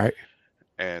 all headlights, right.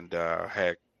 and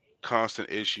had constant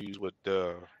issues with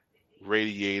the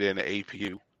radiator and the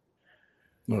APU.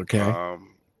 Okay.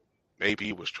 Um,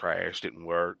 APU was trash, didn't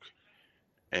work,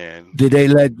 and Did they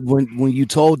let when you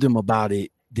told them about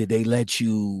it? Did they let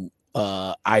you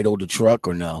idle the truck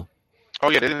or no? oh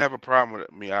yeah, they didn't have a problem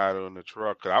with me out on the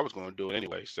truck because I was going to do it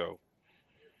anyway. So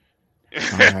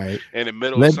All right. in the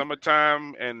middle of Let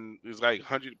summertime and it's like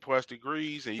 100+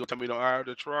 degrees, and you tell me don't idle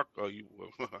the truck, or you,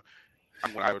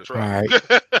 I'm going to idle the All truck. right.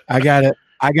 I got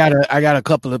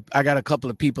a couple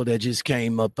of people that just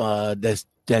came up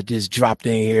that just dropped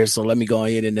in here. So let me go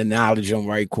ahead and acknowledge them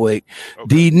right quick. Okay.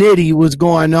 D Nitty, what's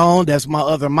going on? That's my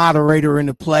other moderator in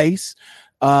the place.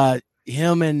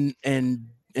 Him and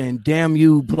damn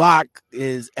you block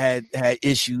is had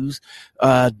issues.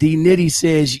 D Nitty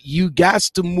says you got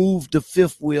to move the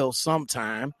fifth wheel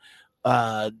sometime.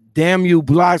 Damn you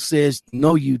block says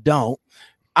no you don't.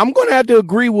 I'm gonna have to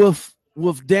agree with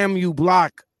damn you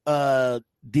block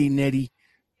D Nitty.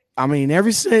 I mean,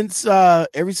 ever since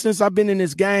I've been in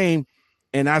this game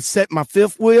and I set my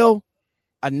fifth wheel,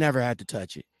 I never had to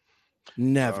touch it.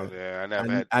 Oh Never. yeah, I I,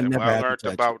 never had. I When never I had to learned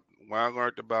touch it.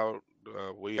 about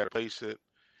where you got to place it,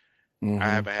 Mm-hmm.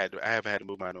 I haven't had to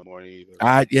move mine no more either.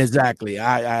 Exactly.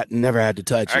 I never had to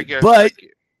touch I it. guess But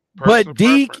personal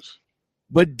D preference.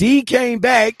 came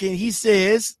back and he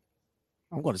says,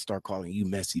 I'm going to start calling you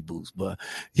Messy Boost, but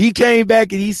he came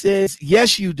back and he says,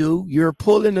 yes, you do. You're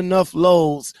pulling enough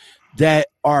loads that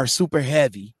are super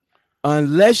heavy.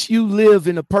 Unless you live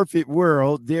in a perfect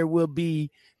world, there will be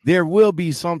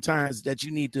sometimes that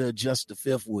you need to adjust the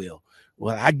fifth wheel.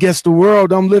 Well, I guess the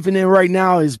world I'm living in right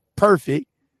now is perfect.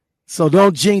 So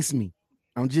don't jinx me.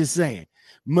 I'm just saying.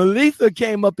 Malitha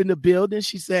came up in the building.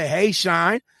 She said, hey,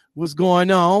 Shine, what's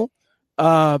going on?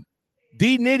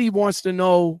 D Nitty wants to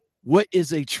know what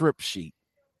is a trip sheet?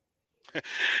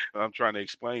 I'm trying to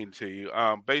explain to you.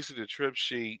 Basically, the trip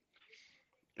sheet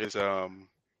is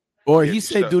Or you, he you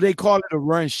said, stuff do they call it a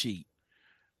run sheet?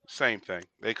 same thing.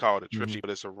 They call it a trip Mm-hmm. sheet,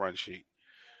 but it's a run sheet.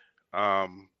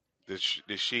 Um, the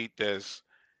sheet that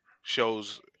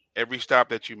shows every stop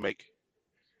that you make.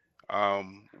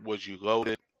 Was you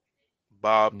loaded,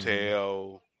 Mm-hmm.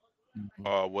 bobtail, Mm-hmm.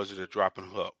 or was it a drop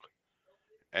and hook?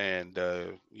 And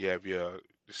you have your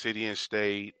city and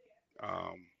state.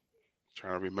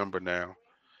 Trying to remember now.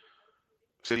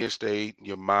 City and state,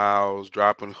 your miles,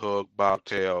 drop and hook,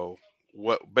 bobtail.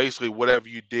 What basically whatever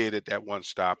you did at that one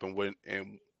stop, and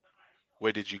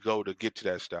where did you go to get to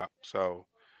that stop? So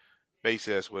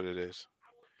basically that's what it is.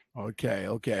 Okay,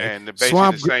 okay. And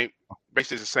Swamp.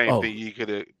 basically the same Oh, thing you could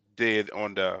have did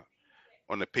on the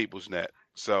people's net.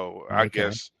 So I okay.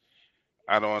 guess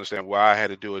I don't understand why I had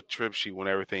to do a trip sheet when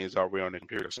everything is already on the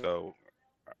computer. So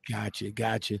Gotcha,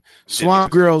 gotcha. did the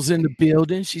Swamp Girl's in the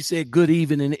building. She said, "Good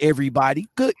evening, everybody.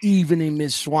 Good evening,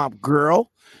 Miss Swamp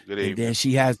Girl." good And then evening.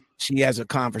 she has a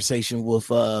conversation with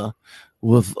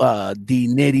D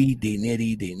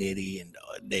Nitty, and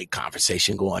they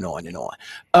conversation going on and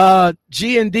on.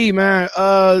 G and D man.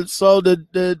 So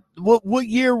the what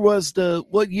year was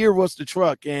the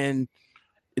truck and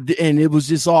it was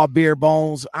just all bare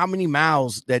bones. How many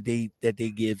miles that they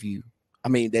give you? I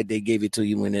mean that they gave it to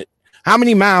you when it. How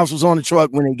many miles was on the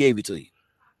truck when they gave it to you?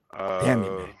 Damn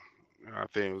it, Uh, man. I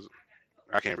think it was,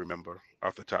 I can't remember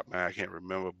off the top of my head. I can't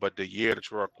remember, but the year of the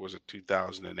truck was a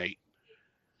 2008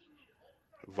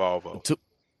 Volvo.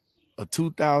 A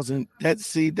 2000.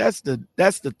 That's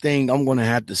the thing I'm gonna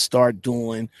have to start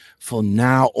doing from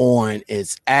now on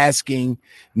is asking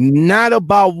not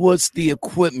about what's the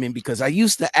equipment because I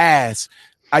used to ask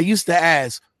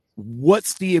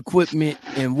what's the equipment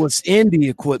and what's in the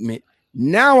equipment.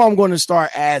 Now I'm going to start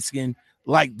asking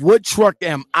like what truck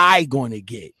am I going to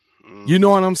get? You know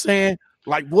Hmm. what I'm saying?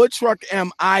 Like what truck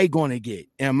am I going to get?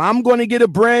 Am I going to get a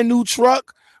brand new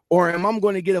truck or am I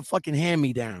going to get a fucking hand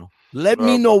me down? Let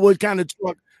me Well, know what kind of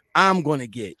truck I'm going to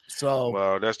get. So,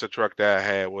 well, that's the truck that I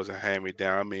had was a hand me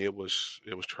down. I mean, it was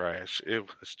trash. It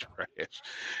was trash.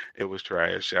 It was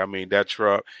trash. I mean, the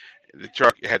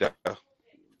truck had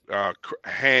a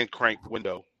hand crank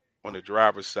window on the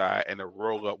driver's side and a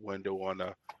roll up window on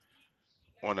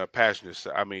the passenger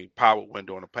side. I mean, power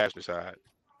window on the passenger side.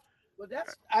 but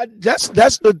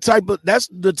that's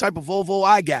the type of Volvo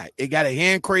I got. It got a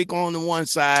hand crank on the one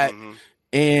side, Hmm.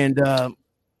 and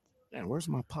man, where's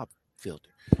my pop? filter.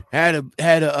 Had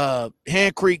a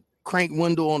hand crank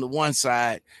window on the one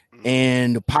side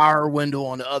and the power window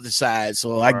on the other side.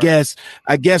 So I guess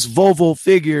Volvo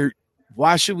figured,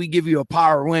 why should we give you a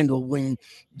power window when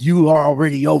you are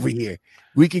already over here?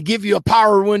 We could give you a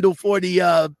power window for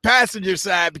the passenger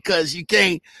side because you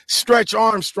can't stretch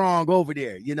Armstrong over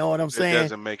there. You know what I'm saying? It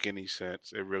doesn't make any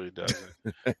sense. It really doesn't.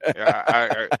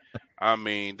 I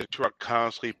mean, the truck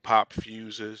constantly pop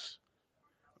fuses.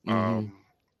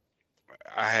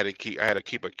 I had to keep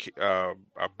a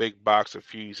big box of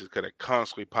fuses because it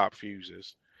constantly pop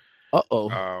fuses.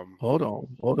 Hold on.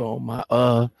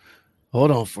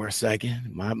 Hold on for a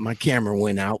second. My camera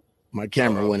went out. But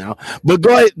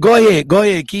go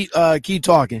ahead. Keep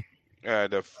talking.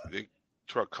 The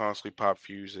truck constantly pop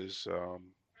fuses.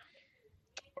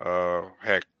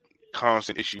 Had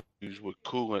constant issues with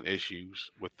coolant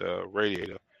issues with the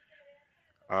radiator.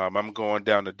 I'm going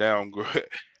down the downgrade.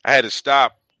 I had to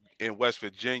stop in West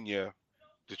Virginia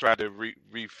to try to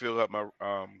refill up my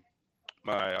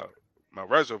my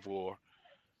reservoir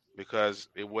because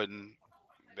it wouldn't.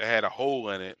 It had a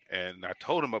hole in it, and I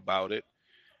told him about it,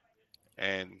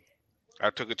 and I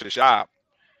took it to the shop,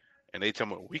 and they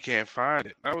told me we can't find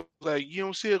it. I was like, "You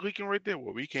don't see it leaking right there?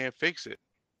 Well, we can't fix it."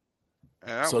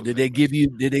 So did they give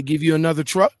you another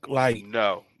truck? Like,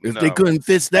 no, if they couldn't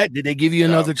fix that, did they give you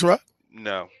another truck?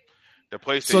 No. The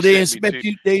place so they expect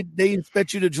you they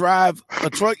expect you to drive a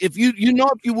truck. If you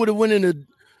would have went in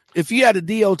if you had a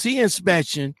DOT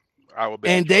inspection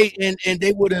and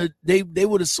they would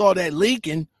have saw that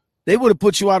leaking, they would have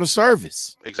put you out of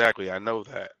service. Exactly, I know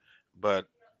that. But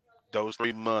those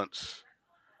 3 months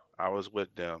I was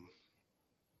with them,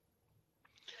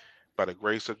 by the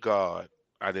grace of God,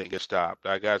 I didn't get stopped.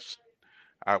 I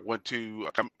went to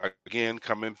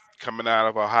coming out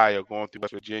of Ohio, going through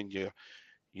West Virginia.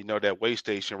 You know that way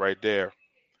station right there.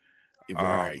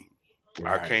 Right.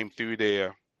 I came through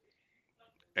there,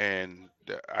 and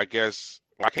I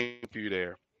came through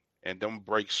there, and them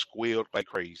brakes squealed like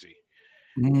crazy.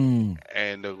 And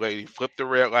the lady flipped the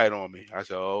red light on me. I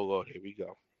said, "Oh Lord, here we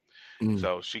go."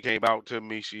 So she came out to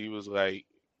me. She was like,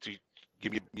 to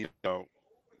give me, the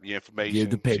information. Give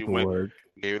the paperwork.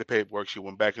 Gave her the paperwork. She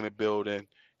went back in the building.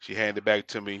 She handed it back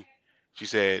to me. She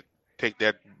said, "Take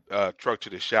that truck to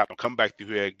the shop and come back through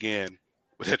here again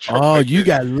with that truck." Oh, you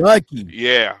got lucky.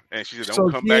 Yeah, and she said,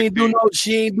 "Don't come back."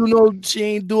 She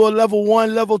ain't do a level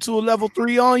 1, level 2, level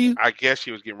 3 on you. I guess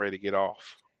she was getting ready to get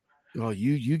off. Oh,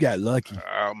 you got lucky.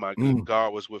 Oh my God,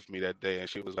 God was with me that day, and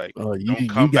she was like, "Oh, don't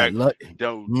come back.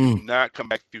 Do not come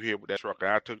back through here with that truck." And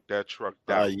I took that truck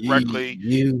directly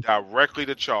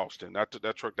to Charleston. I took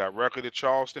that truck directly to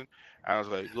Charleston. I was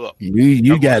like, "Look,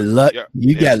 you got luck.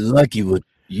 Got lucky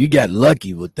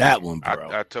with that one, bro."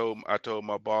 I told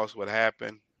my boss what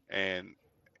happened, and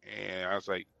I was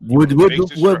like, when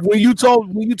you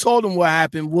told him what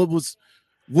happened,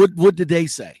 what did they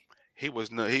say? He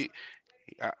was no he.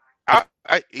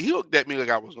 He looked at me like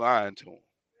I was lying to him.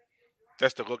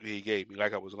 That's the look that he gave me,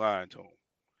 like I was lying to him.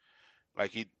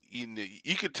 Like you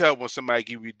could tell when somebody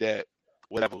give you that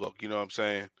whatever look. You know what I'm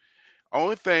saying?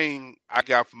 Only thing I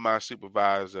got from my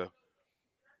supervisor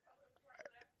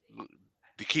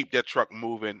to keep that truck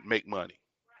moving, make money,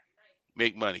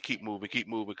 keep moving,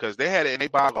 because they had it in their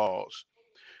bylaws.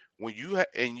 When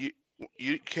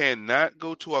you cannot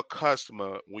go to a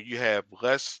customer when you have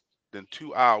less than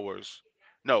 2 hours.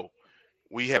 No.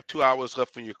 We have 2 hours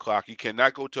left on your clock. You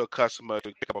cannot go to a customer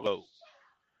to pick up a load.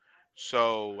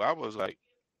 So I was like,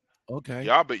 okay,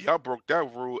 y'all broke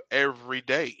that rule every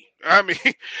day. I mean,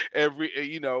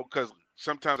 because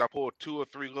sometimes I pull 2 or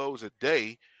 3 loads a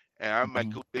day, and I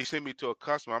might go. They send me to a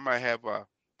customer. I might have an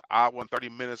hour and 30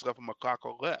 minutes left on my clock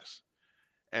or less,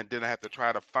 and then I have to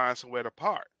try to find somewhere to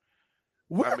park.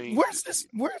 Where's this?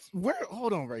 Where?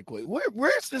 Hold on, right quick.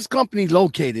 Where's this company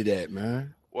located at,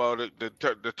 man? Well,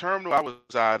 the terminal I was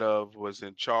out of was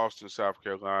in Charleston, South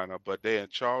Carolina, but they're in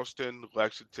Charleston,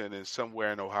 Lexington, and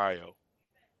somewhere in Ohio.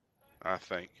 I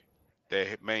think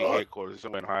their main headquarters is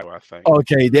somewhere in Ohio. I think.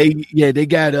 Okay,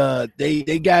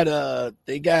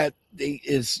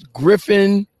 it's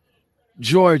Griffin,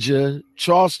 Georgia,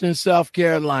 Charleston, South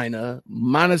Carolina,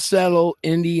 Monticello,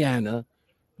 Indiana,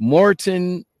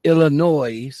 Morton,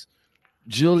 Illinois,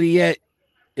 Joliet,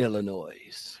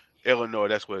 Illinois. Illinois,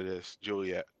 that's what it is,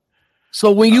 Joliet.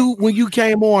 So when you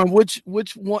came on, which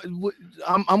one?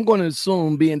 I'm going to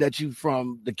assume, being that you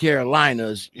from the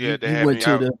Carolinas, you went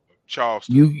to the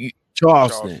Charleston.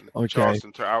 Charleston. Okay.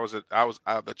 Charleston. I was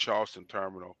out of the Charleston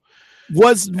terminal.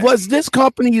 Was this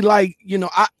company like,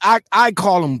 I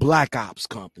call them black ops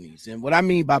companies, and what I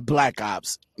mean by black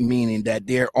ops, meaning that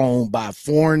they're owned by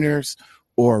foreigners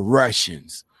or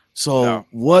Russians. So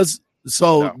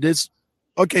No. this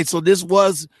okay, so this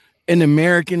was an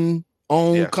American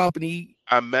owned Yes. company,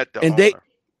 I met the and they owner.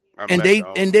 I and met the they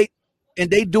and owner. they and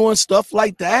they doing stuff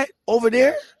like that over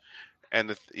there? Yes.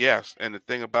 Yes, and the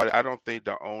thing about it, I don't think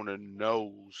the owner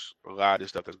knows a lot of this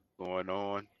stuff that's going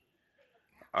on.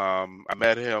 I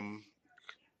met him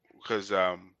because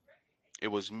it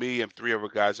was me and three other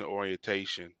guys in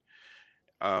orientation.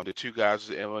 The two guys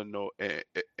was in Illinois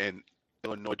in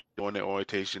Illinois doing their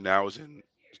orientation. I was in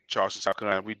Charleston, South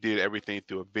Carolina. We did everything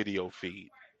through a video feed.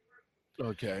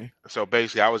 Okay. So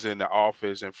basically, I was in the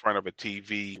office in front of a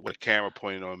TV with a camera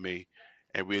pointing on me,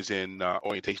 and we was in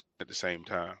orientation at the same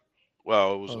time.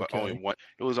 Well, it was only Okay. one.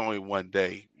 It was only one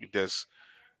day. We just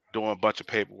doing a bunch of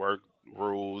paperwork,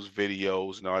 rules,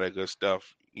 videos, and all that good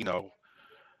stuff.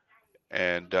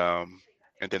 And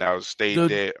and then I was stayed The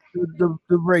there. the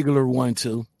regular one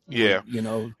too Yeah, would, you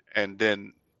know. and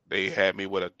then they had me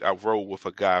with I rode with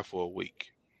a guy for a week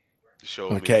to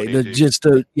show me what Okay, they do.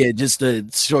 just to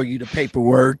show you the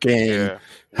paperwork and Yeah,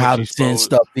 what how you to send supposed.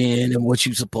 stuff in and what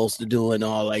you're supposed to do and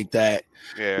all like that.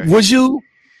 Yeah, Was you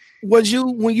when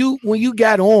you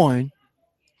got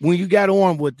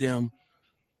on with them,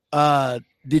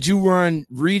 did you run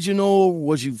regional?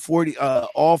 Was you 40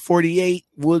 all 48?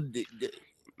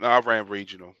 no, I ran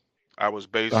regional. I was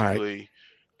All right. basically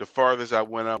the farthest I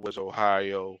went out was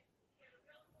Ohio.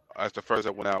 That's the furthest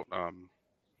I went out.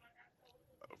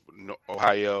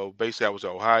 Ohio. Basically, I was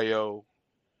Ohio,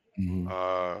 Mm-hmm.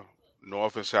 uh,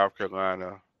 North and South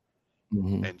Carolina,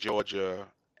 Mm-hmm. and Georgia,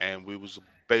 and we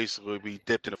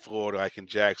dipped into Florida, like in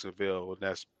Jacksonville, and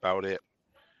that's about it.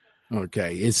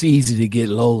 Okay, it's easy to get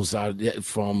lows out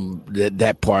from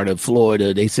that part of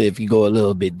Florida. They say if you go a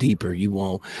little bit deeper, you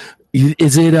won't.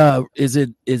 Is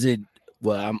it?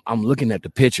 Well, I'm looking at the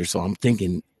picture, so I'm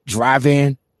thinking dry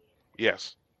van.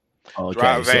 Yes,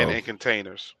 dry Okay, van so and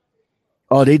containers.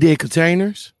 they did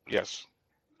containers. Yes,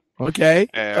 Okay,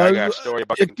 and I got a story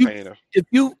about the if you container. if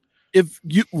you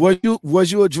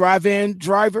was you a dry van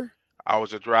driver? I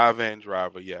was a dry van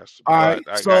driver, yes, All but right,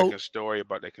 I got so a story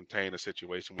about the container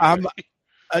situation when you're I'm ready.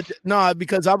 no,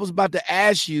 because I was about to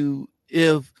ask you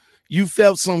if you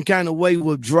felt some kind of way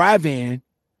with dry van.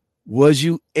 Was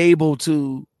you able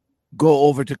to go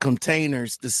over to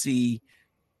containers to see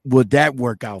would that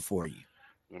work out for you?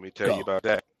 Let me tell you Go. about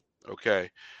that. Okay,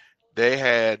 they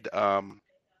had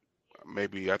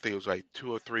maybe I think it was like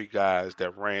two or three guys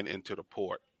that ran into the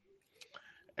port,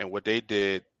 and what they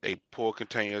did, they pulled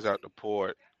containers out the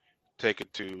port, take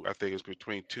it to I think it's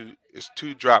between two. It's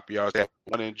two drop yards. They have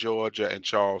one in Georgia and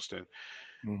Charleston.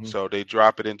 Mm-hmm. So they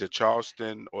drop it into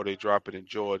Charleston or they drop it in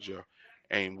Georgia,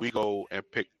 and we go and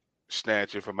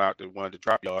snatch it from out the one of the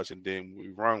drop yards, and then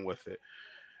we run with it.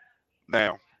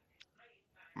 Now,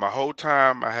 my whole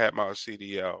time I had my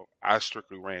CDL, I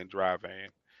strictly ran dry van,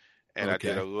 and I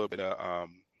did a Okay. little bit of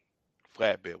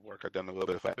flatbed work. I done a little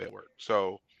bit of flatbed work,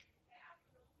 so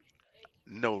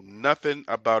know nothing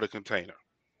about a container.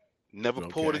 Never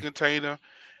pulled a Okay. container,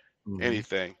 Mm-hmm.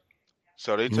 anything.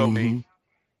 So they told me Mm-hmm.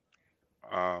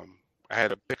 I had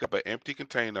to pick up an empty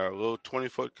container, a little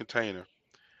 20-foot container,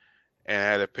 and I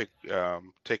had to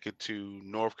take it to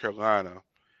North Carolina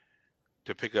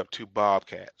to pick up two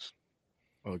Bobcats.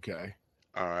 Okay.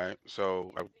 All right,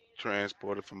 so I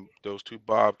transported from those two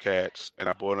Bobcats, and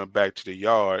I brought them back to the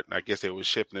yard. I guess they were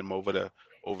shipping them over to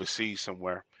overseas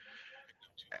somewhere.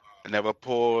 I never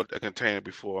pulled a container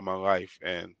before in my life,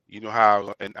 and you know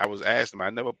how. And I was asking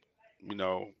them,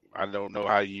 I don't know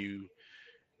how you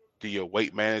do your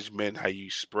weight management, how you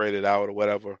spread it out or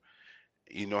whatever.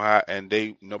 You know how, and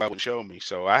nobody would show me,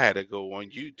 so I had to go on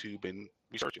YouTube and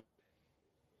research it.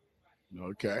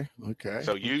 Okay. Okay.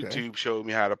 So Okay. YouTube showed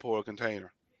me how to pour a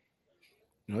container.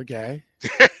 Okay.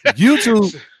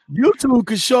 YouTube YouTube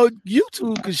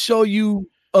could show you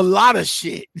a lot of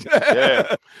shit.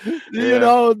 Yeah, You yeah.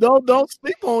 know, don't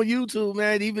sleep on YouTube,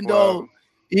 man. Well,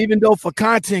 Even though for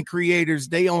content creators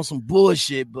they on some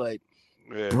bullshit, but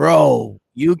yeah. bro,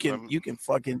 Lem-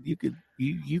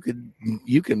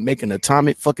 you can make an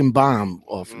atomic fucking bomb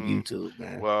off of mm, YouTube,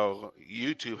 man. well,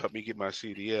 YouTube helped me get my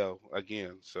CDL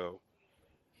again. So,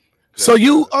 So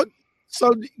cause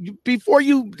before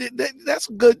that's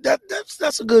good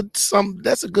that's a good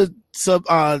that's a good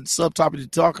subtopic to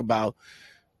talk about.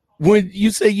 When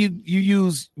you say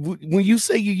when you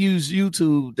say you use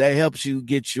YouTube that helps you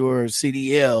get your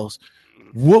CDLs,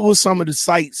 mm, what was some of the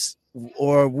sites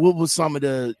or what was some of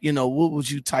the, what would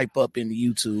you type up in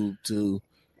YouTube to,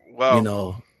 you well,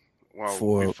 know, well,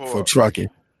 for trucking?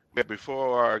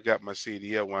 before I got my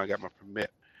CDL, when I got my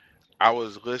permit, I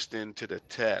was listening to the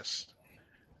test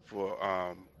for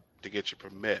to get your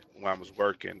permit while I was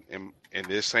working. And in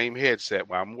this same headset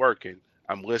while I'm working,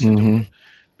 I'm listening to Mm-hmm. it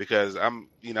because I'm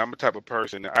the type of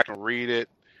person that I can read it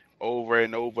over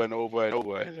and over and over and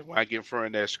over. And when I get in front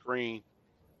of that screen,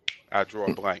 I draw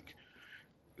a blank.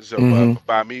 So, but Mm-hmm.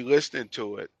 by me listening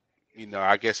to it,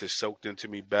 I guess it soaked into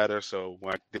me better. So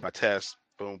when I did my test,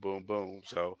 boom, boom, boom.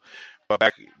 So, but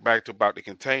back to about the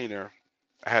container,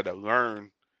 I had to learn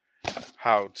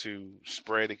how to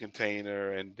spray the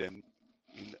container, and then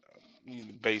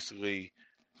basically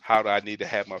how do I need to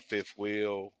have my fifth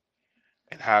wheel,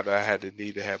 and how do I had to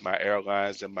need to have my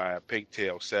airlines and my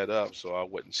pigtail set up so I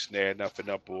wouldn't snare nothing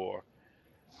up, or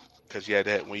because you had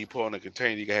that when you pull in a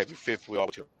container, you gotta have your fifth wheel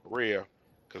to your rear,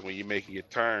 because when you're making your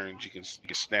turns, you can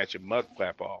snatch your mud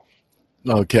flap off.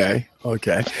 Okay.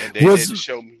 Okay. And Was they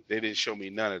didn't show me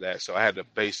none of that, so I had to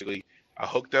basically I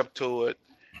hooked up to it,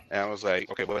 and I was like,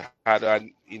 okay, well, how do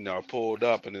I pulled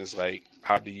up, and it's like,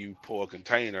 how do you pull a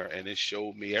container? And it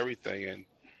showed me everything and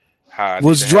how I need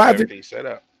was to have driving everything set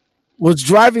up. was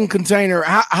driving container.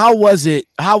 How was it?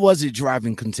 How was it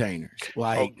driving containers?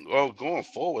 Like, Going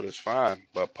forward is fine,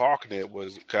 but parking it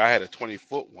was because I had a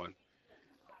 20-foot one,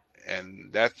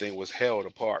 and that thing was held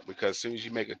apart because as soon as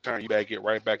you make a turn, you better get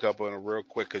right back up on it real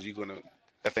quick because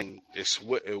that thing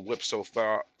it whips so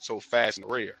far so fast in the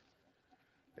rear.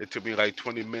 It took me like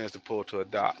 20 minutes to pull to a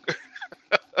dock.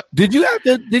 did you have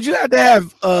to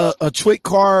have a twit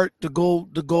card to go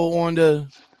on the?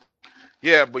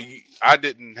 Yeah, but I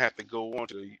didn't have to go on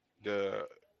to the.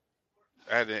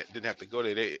 I didn't have to go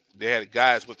there. They had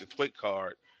guys with the twit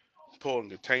card pulling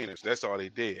containers. That's all they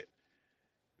did.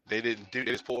 They didn't do.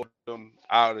 They just pulled them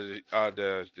out of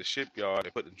the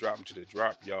shipyard and drop them to the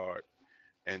drop yard,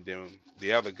 and then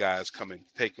the other guys come and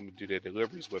take them and do their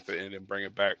deliveries with it, and then bring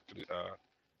it back to the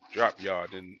drop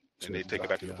yard, and To they the take it drop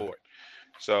back to the yard. port.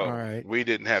 All So right. we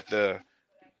didn't have to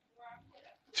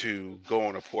go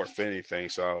on a port for anything.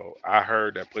 So I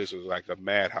heard that place was like a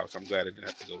madhouse. I'm glad I didn't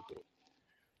have to go through it.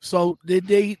 So did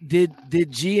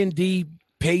G&D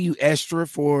pay you extra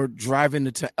for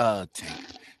driving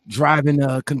driving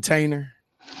a container?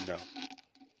 No,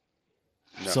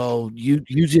 nothing. So you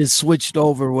just switched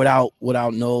over without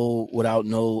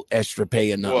no extra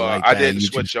pay or nothing Well, like I that. didn't You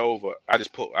just switch over. I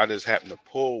just happened to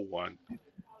pull one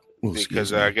oh, because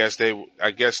excuse me. I guess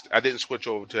I didn't switch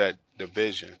over to that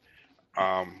division.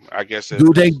 I guess it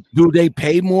Do they was do they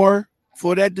pay more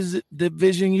for that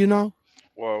division?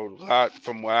 well,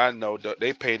 from what I know,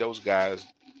 they pay those guys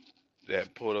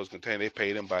that pull those containers. They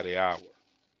pay them by the hour.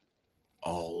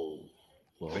 Oh,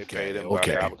 They pay okay, them by the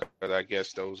okay, hour because I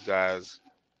guess those guys,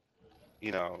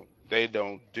 they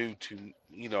don't do too.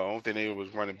 Only thing they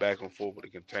was running back and forth with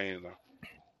the container,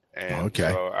 and okay.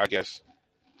 so I guess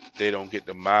they don't get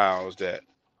the miles that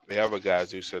the other guys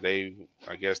do. So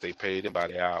I guess they pay them by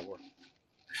the hour.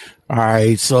 All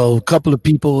right. So a couple of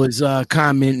people is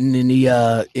commenting in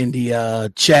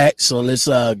the chat. So let's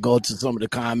go to some of the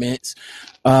comments.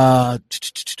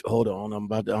 Hold on. I'm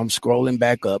scrolling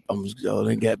back up. I'm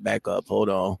scrolling get back up. Hold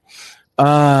on.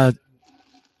 Uh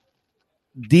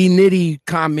D Nitty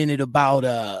commented about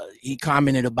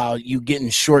you getting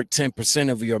short 10%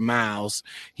 of your miles.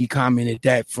 He commented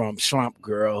that from Swamp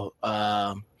Girl.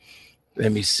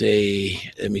 Let me see.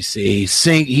 He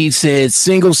says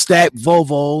single stack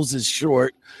Volvos is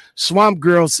short. Swamp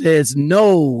Girl says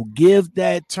no. Give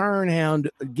that turn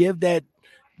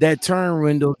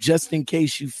window just in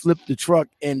case you flip the truck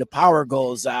and the power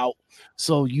goes out.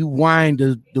 So you wind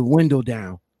the window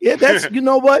down. Yeah, that's you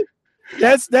know what?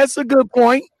 That's a good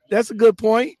point. That's a good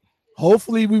point.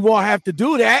 Hopefully we won't have to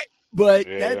do that, but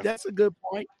Yeah. that's a good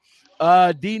point.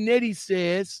 D Nitty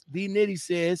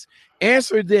says,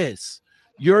 answer this.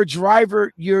 You're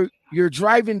driving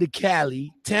to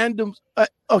Cali, tandem.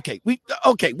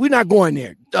 We're not going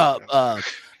there.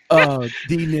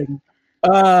 D Nitty.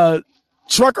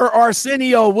 Trucker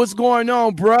Arsenio, what's going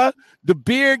on, bruh? The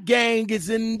beard gang is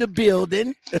in the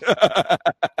building.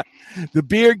 The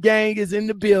beard gang is in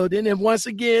the building. And once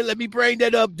again, let me bring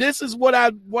that up. This is what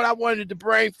I wanted to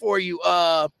bring for you,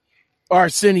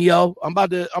 Arsenio. I'm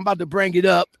about to bring it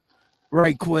up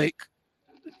right quick.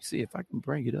 Let me see if I can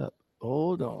bring it up.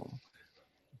 Hold on.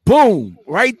 Boom.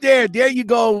 Right there. There you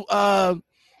go.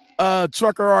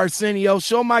 Trucker Arsenio.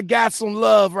 Show my guy some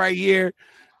love right here.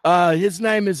 His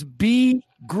name is B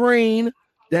Green.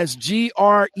 That's GREENE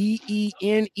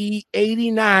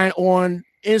 89 on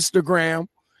Instagram.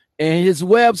 And his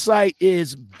website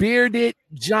is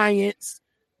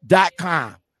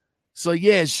beardedgiants.com. So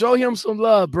yeah, show him some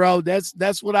love, bro.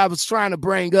 That's what I was trying to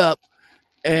bring up.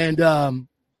 And so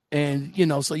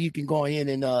you can go in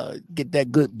and get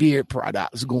that good beard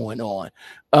products going on.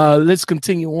 Let's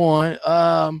continue on.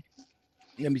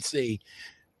 Let me see.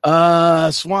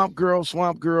 Swamp Girl,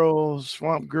 Swamp Girl,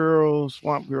 Swamp Girl,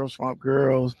 Swamp Girl, Swamp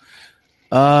Girls.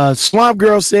 Swamp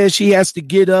Girl says she has to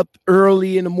get up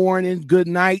early in the morning. Good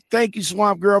night. Thank you,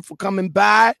 Swamp Girl, for coming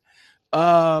by.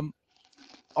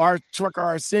 Our trucker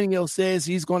Arsenio says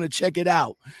he's going to check it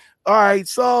out. All right,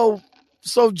 so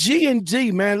G and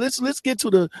G, man, let's get to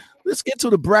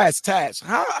the brass tacks.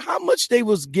 How much they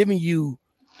was giving you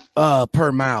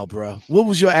per mile, bro? What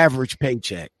was your average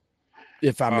paycheck,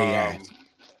 if I may ask?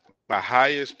 My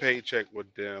highest paycheck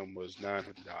with them was $900.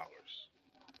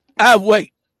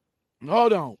 Wait,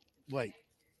 hold on, wait,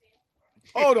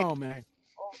 hold on, man.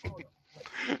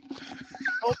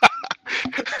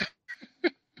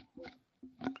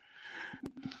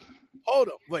 Hold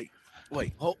on, wait,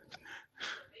 hold.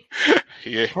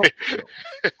 Yeah. Hold.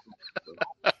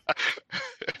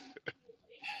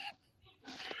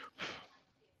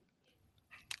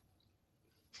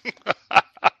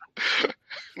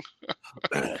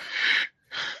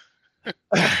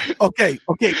 Okay,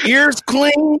 ears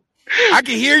clean. I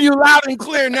can hear you loud and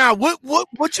clear now.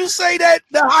 What you say that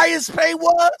the highest pay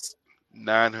was?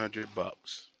 $900.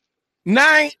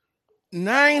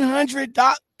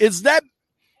 $900. Is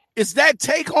that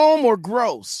take home or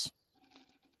gross?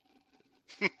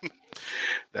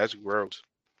 That's gross.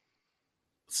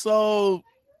 So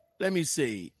let me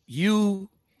see. You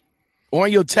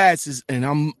on your taxes, and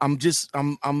I'm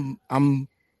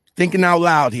thinking out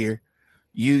loud here.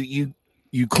 You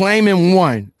claiming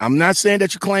one. I'm not saying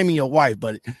that you're claiming your wife,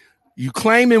 but you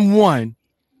claiming one.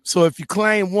 So if you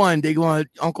claim one,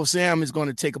 Uncle Sam is going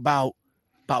to take about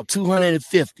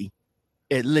 250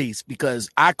 at least, because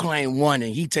I claim one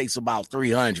and he takes about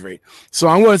 300. So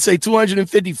I'm going to say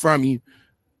 250 from you.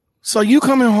 So you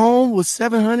coming home with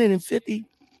 750?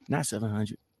 Not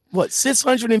 700. What,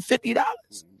 $650?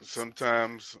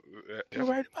 Sometimes. You're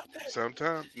right about that.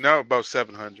 Sometimes. No, about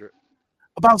 700.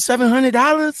 About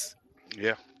 $700?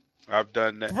 Yeah, I've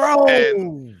done that. Bro.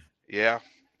 And yeah.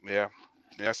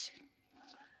 Yes.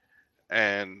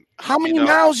 And how many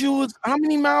miles you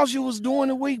was doing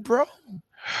a week, bro?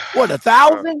 What,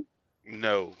 1,000?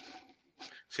 No.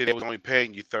 See, they was only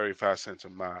paying you 35 cents a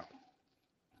mile.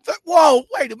 Whoa,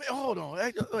 wait a minute. Hold on.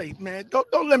 Wait, man.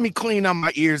 Don't let me clean up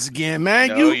my ears again, man.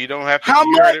 No, you don't have to.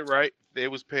 You heard it right.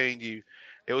 It was paying me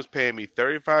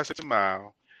 35 cents a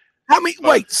mile. How many?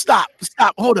 Wait, stop.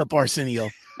 Hold up, Arsenio.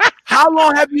 How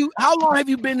long have you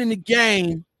been in the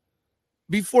game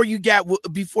before you got with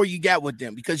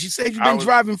them? Because you said you've been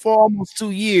driving for almost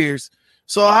 2 years.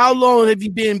 So how long have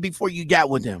you been before you got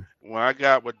with them? When I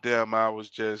got with them, I was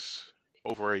just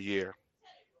over a year.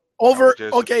 Over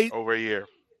a year.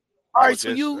 All right, so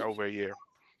over a year.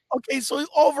 Okay, so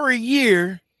over a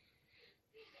year,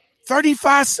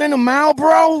 35 cents a mile,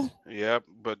 bro. Yep,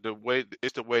 but the way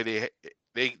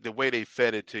they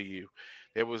fed it to you,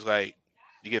 it was like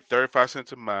you get 35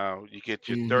 cents a mile, you get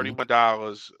your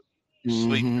 $31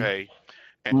 sleep pay,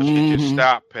 and you get your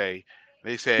stop pay.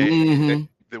 They said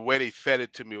the way they fed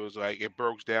it to me was like it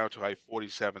broke down to like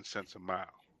 47 cents a mile.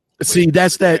 See,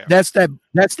 that's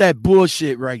that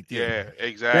bullshit right there. Yeah,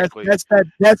 exactly. That's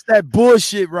that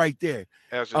bullshit right there.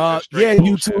 Yeah,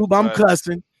 YouTube, I'm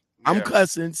cussing. I'm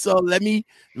cussing. So let me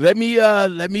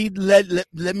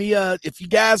if you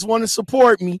guys want to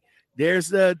support me,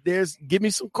 there's give me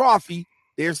some coffee.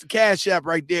 There's the Cash App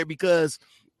right there, because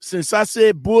since I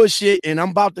said bullshit and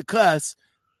I'm about to cuss,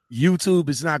 YouTube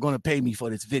is not going to pay me for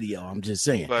this video. I'm just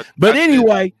saying. But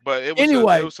anyway,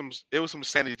 it was some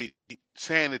sanity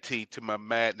to my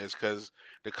madness, because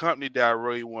the company that I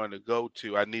really wanted to go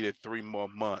to, I needed 3 more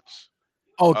months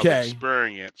of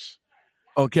experience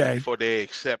before they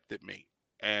accepted me.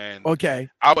 And I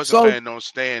wasn't planning on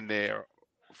staying there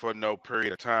for no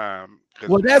period of time.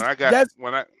 Well,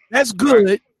 that's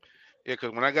good.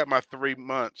 Because when I got my 3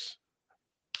 months,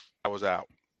 I was out.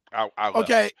 I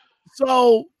okay,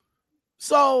 so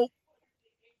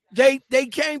they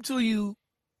came to you.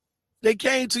 They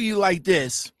came to you like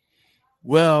this.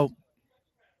 Well,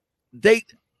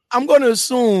 I'm going to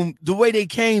assume the way they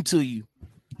came to you.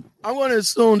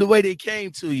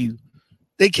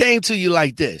 They came to you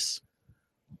like this.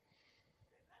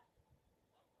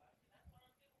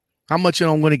 How much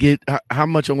I'm going to get? How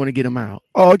much I'm going to get them out?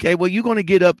 Oh, okay. Well, you're going to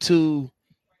get up to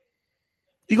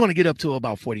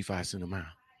about 45 cents a mile.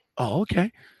 Oh,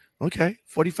 okay.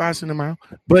 45 cents a mile.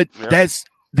 But that's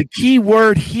the key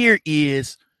word here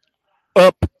is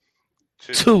up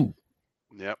to.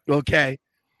 Yep. Okay.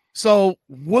 So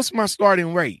what's my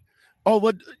starting rate? Oh,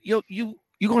 what you're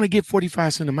going to get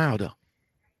 45 cents a mile though?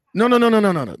 No.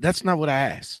 That's not what I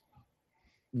asked.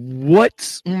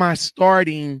 What's my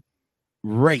starting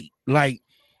rate? Like,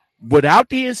 without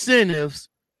the incentives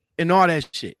and all that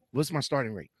shit. What's my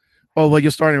starting rate? Oh, well,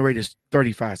 your starting rate is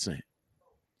 35 cents.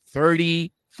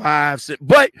 35 cents.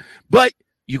 But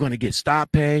you're gonna get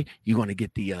stop pay. You're gonna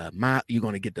get the you're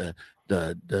gonna get the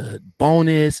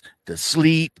bonus, the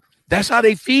sleep. That's how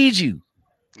they feed you.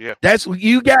 Yeah. That's what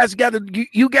you guys gotta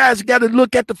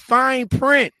look at the fine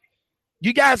print.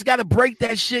 You guys gotta break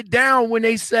that shit down when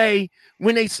they say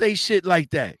shit like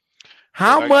that.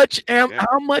 How much am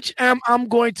I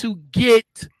going to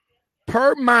get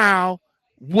per mile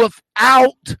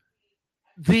without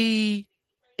the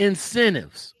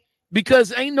incentives?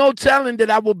 Because ain't no telling that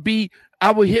I will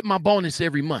hit my bonus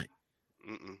every month.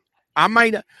 Mm-mm. I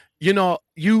might, the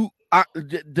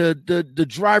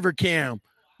driver cam,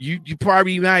 you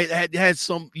probably might had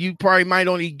some. You probably might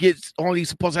only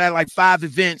supposed to have like 5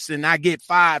 events, and I get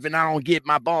 5, and I don't get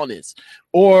my bonus,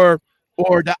 or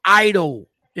the idle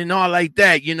and all like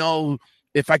that.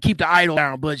 If I keep the idle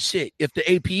down, but shit, if the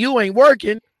APU ain't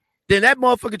working, then that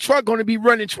motherfucking truck going to be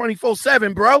running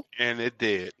 24/7, bro. And it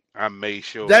did. I made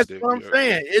sure. That's what I'm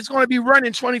saying. It's going to be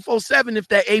running 24/7 if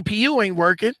that APU ain't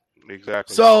working.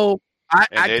 Exactly. So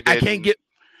I can't get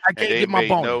my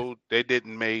bonus. They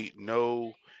didn't make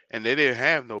no, and they didn't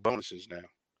have no bonuses now.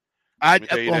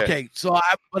 Okay. So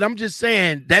but I'm just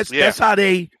saying that's how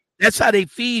they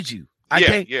feed you. I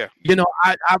can't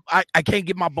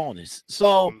get my bonus.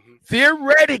 So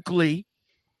theoretically,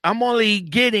 I'm only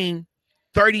getting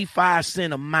 35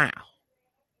 cents a mile.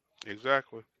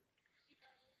 Exactly.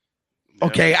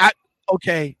 Yeah.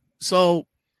 Okay. So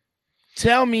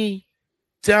tell me,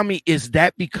 is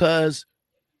that because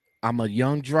I'm a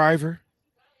young driver?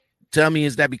 Tell me,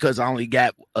 is that because I only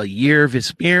got a year of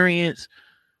experience?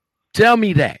 Tell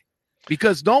me that.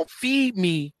 Because don't feed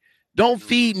me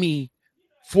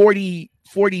 40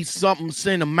 something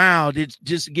cent a mile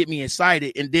just to get me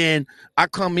excited. And then I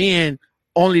come in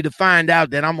only to find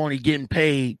out that I'm only getting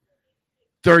paid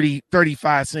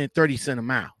 35 cents, 30 cents a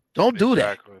mile. Don't do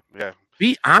that. Yeah.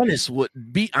 Be honest with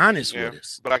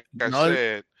us. But like I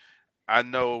said, I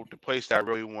know the place that I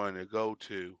really wanted to go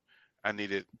to, I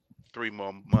needed 3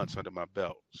 more months under my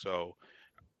belt. So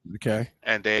okay.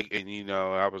 And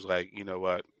I was like, you know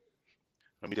what?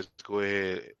 Let me just go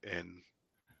ahead and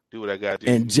do what I got to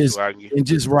do. And just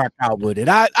rock out with it.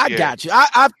 I got you.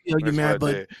 I feel you, man.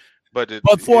 But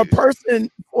for a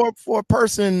person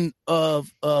of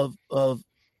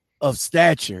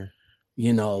stature,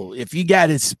 if you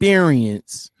got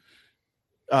experience,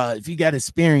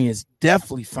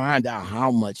 definitely find out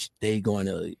how much they going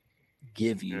to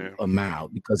give you a mile,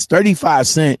 because 35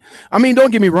 cents. I mean,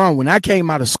 don't get me wrong. When I came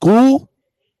out of school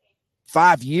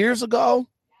 5 years ago,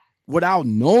 without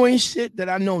knowing shit that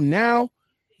I know now,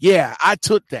 yeah, I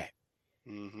took that.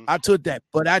 I took that,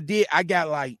 but I got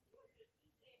like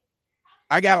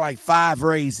 5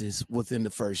 raises within the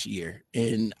first year,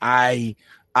 and I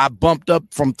bumped up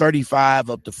from 35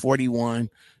 up to 41,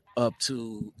 up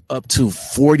to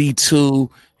 42,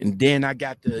 and then I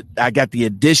got the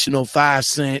additional 5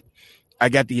 cent. I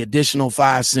got the additional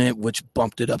 5 cent, which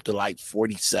bumped it up to like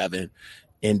 47,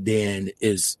 and then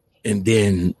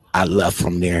I left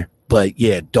from there. But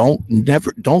yeah,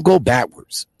 don't go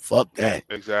backwards. Fuck that.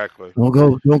 Exactly.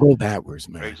 Don't go backwards,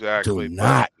 man. Exactly. Do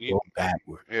not go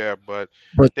backwards. Yeah, but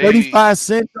 35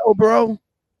 cents though, bro.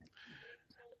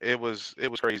 It was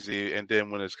crazy. And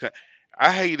then when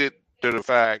I hated the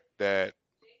fact that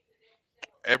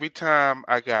every time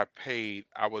I got paid,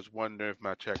 I was wondering if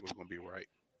my check was going to be right.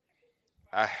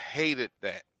 I hated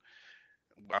that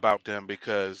about them,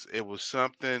 because it was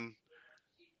something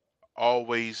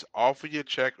always off of your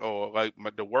check, or like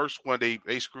the worst one, they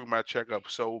screwed my check up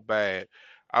so bad.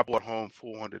 I brought home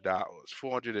 $400,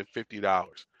 $450.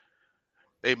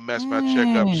 They messed my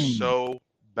check up so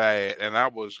bad, and I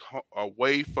was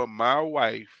away from my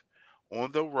wife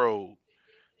on the road,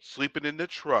 sleeping in the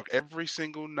truck every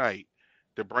single night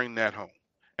to bring that home.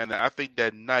 And I think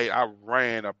that night I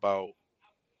ran about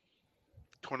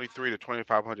 23 to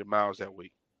 2,500 miles that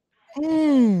week.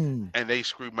 And they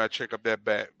screwed my check up that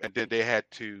bad, and then they had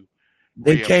to.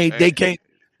 They came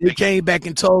back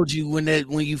and told you when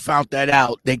you found that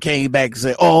out. They came back and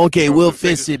said, "Oh, okay, we'll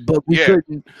fix it, but we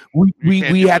couldn't.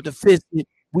 We had to fix it.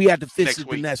 We had to fix it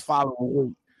the next following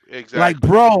week." Exactly. Like,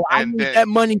 bro, I need that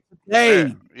money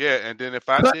today. Yeah, and then if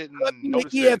I didn't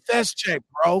notice it, EFS check,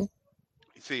 bro.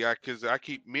 See, because I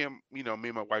keep me and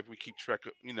my wife, we keep track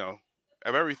of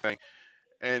everything.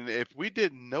 And if we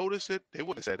didn't notice it, they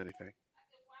wouldn't have said anything.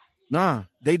 Nah,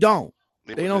 they don't.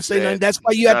 They don't say nothing. That's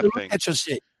why you have to look at your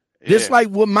shit. Just like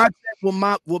with my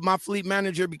fleet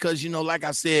manager, because like I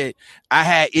said, I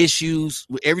had issues.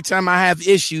 Every time I have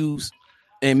issues,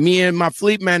 And me and my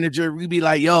fleet manager, we be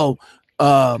like, yo,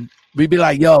 we be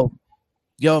like, yo,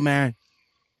 man,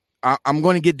 I'm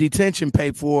going to get detention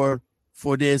pay for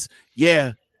this.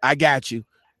 Yeah, I got you.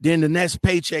 Then the next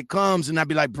paycheck comes, and I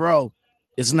be like, bro,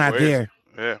 it's not Where's there.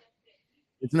 yeah,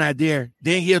 It's not there.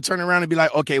 Then he'll turn around and be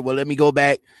like, okay, well, let me go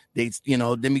back.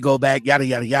 Let me go back, yada,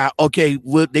 yada, yada. Okay,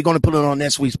 they're going to put it on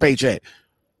next week's paycheck.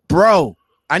 Bro,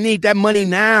 I need that money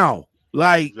now.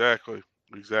 Like, exactly.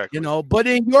 but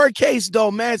in your case,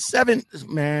 though, man,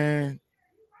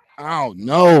 I don't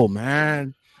know,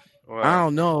 man. I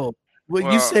don't know.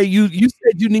 Well, you say you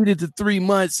said you needed the 3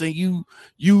 months, and you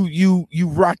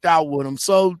rocked out with them.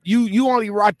 So you only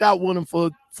rocked out with them for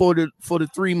the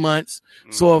 3 months.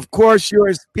 Mm-hmm. So of course your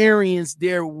experience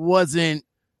there wasn't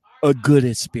a good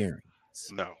experience.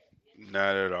 No,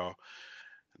 not at all.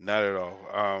 Not at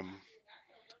all.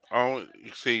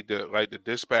 You see the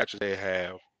dispatchers they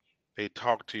have, they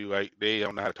talk to you like they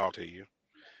don't know how to talk to you.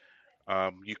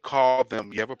 You call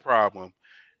them, you have a problem,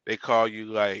 they call you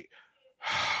like,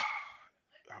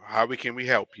 how can we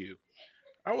help you?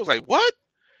 I was like, what?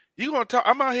 You gonna talk?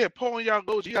 I'm out here pulling y'all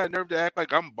loads. You got a nerve to act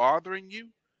like I'm bothering you?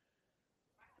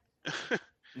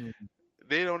 Mm-hmm.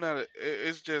 They don't know.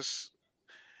 It's just.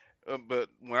 But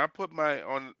when I put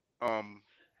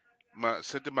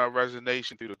sent in my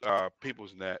resignation through the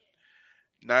People's Net,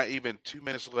 not even 2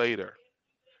 minutes later,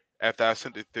 after I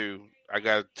sent it through, I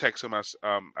got a text on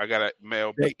I got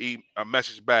a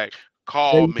message back.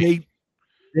 Call me.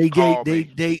 They Call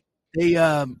gave me.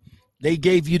 they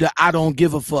gave you the I don't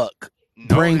give a fuck.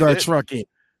 No, Bring they our didn't. truck in.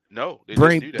 No, they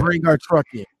didn't do that. Bring our truck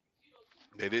in.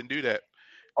 They didn't do that.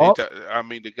 Oh.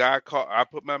 The guy called. I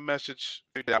put my message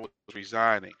that I was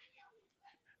resigning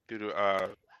through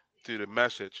the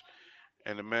message,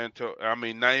 and the man told. I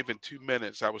mean, not even 2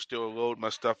 minutes. I was still loading my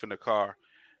stuff in the car.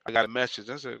 I got a message.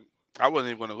 I said I wasn't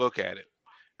even going to look at it.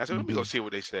 I said, let me go see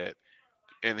what they said.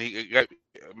 And he got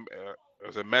there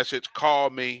was a message. Call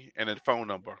me and a phone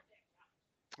number.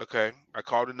 Okay, I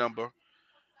called the number,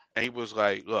 and he was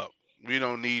like, "Look, we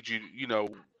don't need you.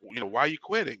 Why are you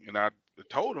quitting?" And I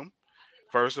told him,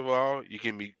 first of all, you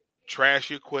give me trash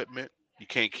equipment. You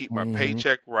can't keep my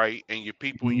paycheck right, and your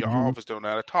people in your office don't know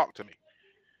how to talk to me.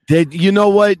 You know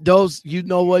what?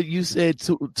 You said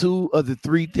two of the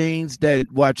three things that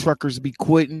why truckers be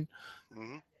quitting: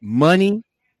 money,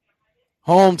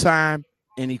 home time,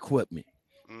 and equipment.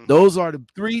 Those are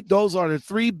the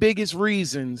three biggest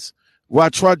reasons why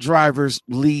truck drivers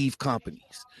leave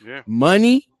companies. Yeah.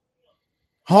 Money,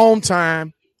 home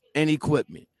time, and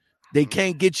equipment. They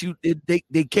can't get you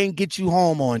they can't get you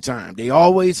home on time. They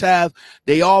always have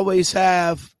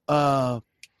an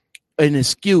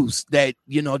excuse that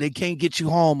they can't get you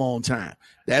home on time.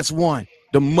 That's one.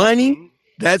 The money,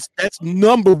 that's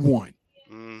number one.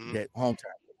 That home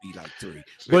time would be like three.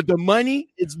 But the money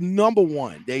is number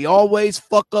one. They always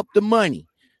fuck up the money.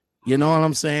 You know what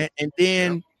I'm saying? And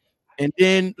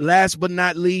then last but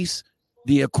not least,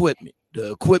 the equipment.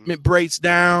 The equipment breaks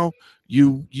down.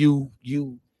 You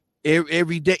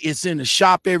every day it's in the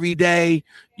shop every day.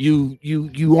 You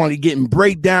only getting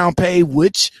breakdown pay,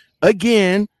 which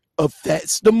again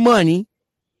affects the money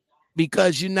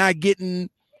because you're not getting,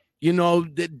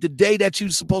 the day that you're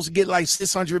supposed to get like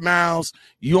 600 miles,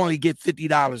 you only get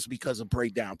 $50 because of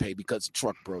breakdown pay because the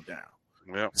truck broke down.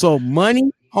 Yeah. So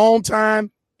money, home time,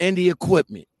 and the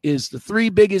equipment is the three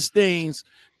biggest things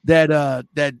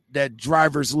that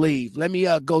drivers leave. Let me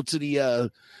go to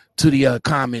the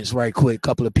comments right quick. A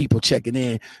couple of people checking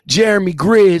in. Jeremy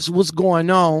Grizz, what's going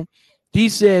on? He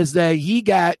says that he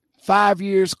got 5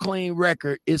 years clean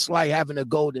record. It's like having a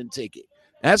golden ticket.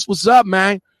 That's what's up,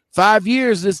 man. 5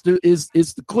 years is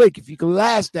the click if you can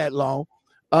last that long.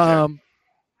 Damn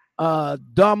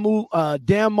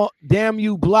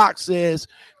you block says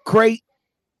crate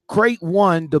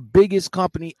one, the biggest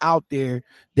company out there.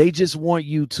 They just want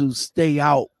you to stay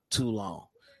out too long.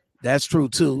 That's true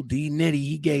too. D Nitty,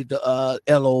 he gave the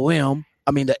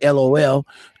the LOL.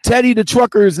 Teddy the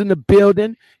trucker is in the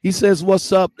building. He says,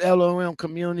 "What's up, LOM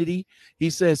community?" He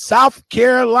says, "South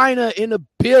Carolina in the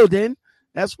building."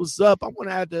 That's what's up. I'm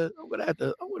gonna have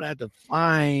to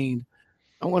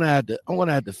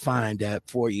find that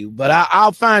for you, but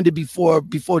I'll find it before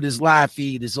this live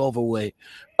feed is over with.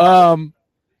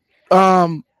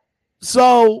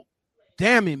 So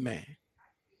damn it, man.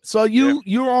 So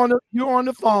you're on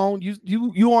the phone.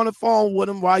 You on the phone with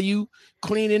them while you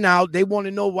cleaning out. They want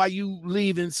to know why you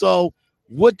leaving. So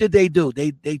what did they do?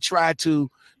 They tried to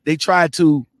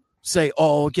say,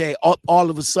 oh, okay, up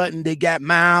all of a sudden they got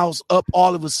miles up.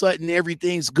 All of a sudden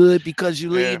everything's good because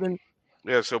you're leaving.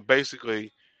 Yeah. So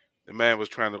basically, the man was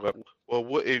trying to well,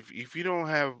 what if you don't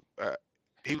have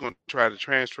he's going to try to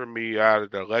transfer me out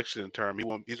of the Lexington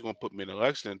terminal. He's going to put me in the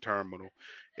Lexington terminal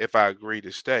if I agree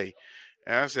to stay.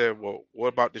 And I said, well, what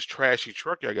about this trashy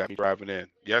truck I got me driving in?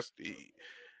 Yes.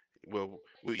 Well,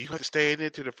 you have to stay in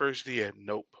it to the first year.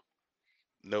 Nope.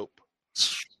 Nope.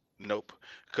 Nope.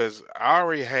 Because I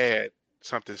already had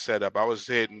something set up. I was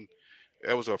heading.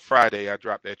 It was a Friday. I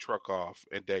dropped that truck off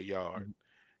in that yard.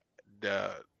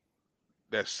 The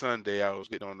that Sunday, I was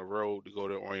getting on the road to go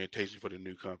to orientation for the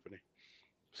new company.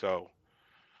 So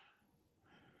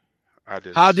I How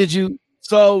just did you?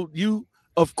 So you,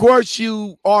 of course,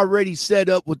 you already set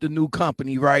up with the new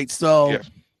company, right? So yes.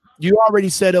 you already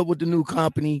set up with the new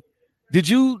company. Did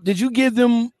you give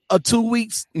them a 2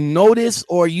 weeks notice,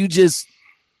 or you just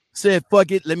said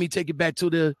fuck it? Let me take it back to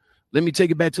the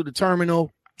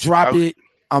terminal. Drop I it.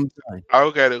 I'm done. I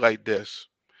look at it like this.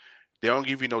 They don't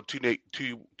give you no 2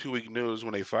 week news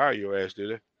when they fire your ass, do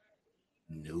they?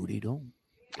 No, they don't.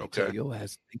 They tell Okay, your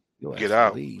get ass to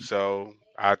out. leave. So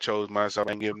I chose myself.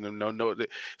 I ain't giving them no note.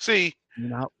 See,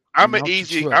 I'm Clean an out the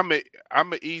easy. truck.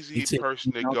 I'm an He easy said,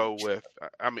 person clean to out go the with.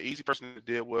 I'm an easy person to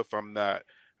deal with. I'm not.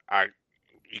 I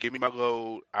You give me my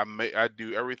load. I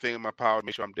do everything in my power to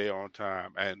make sure I'm there on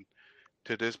time. And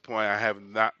to this point, I have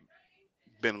not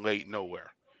been late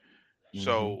nowhere. Mm-hmm.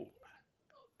 So,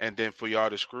 and then for y'all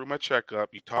to screw my check up,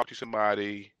 you talk to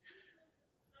somebody.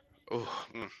 Oh,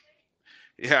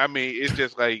 yeah, I mean, it's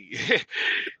just like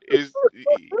it's.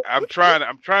 I'm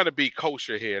trying to be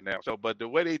kosher here now. So, but the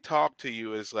way they talk to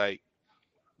you is like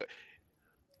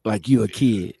Like you a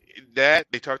kid. that.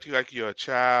 They talk to you like you're a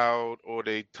child, or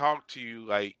they talk to you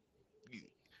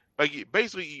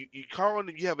basically you call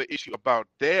them. You have an issue about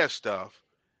their stuff,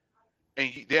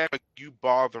 and they act like you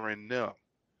bothering them.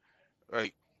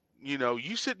 Like, you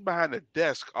sitting behind a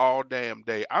desk all damn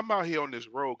day. I'm out here on this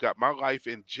road, got my life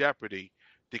in jeopardy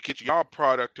to get y'all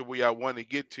product to where I want to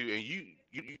get to, and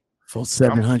For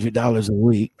seven I'm, hundred dollars a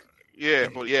week. yeah,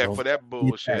 Don't for that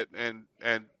get that. bullshit, and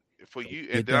for you,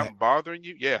 and Get then that. I'm bothering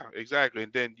you. Yeah, exactly.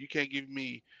 And then you can't give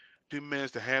me 2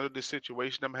 minutes to handle the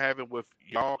situation I'm having with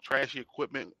y'all trashy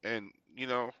equipment, and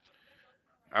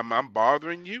I'm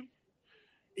bothering you,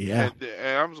 Yeah. and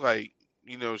I was like,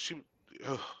 she.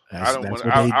 Ugh, I That's don't want. that's what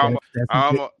they that's what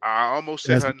they I almost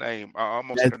said that's her name. I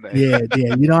almost said that's her name. yeah,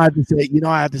 yeah. You don't have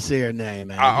to say her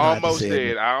name, I man. You don't have to almost say her name.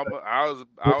 did. I But was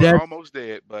that's almost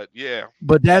dead. But yeah,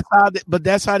 that's how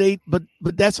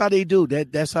they do.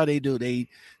 That's how they do. They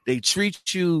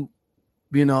treat you,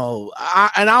 and I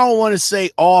don't want to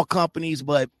say all companies,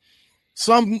 but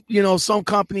some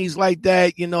companies like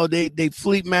that, they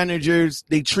fleet managers,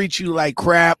 they treat you like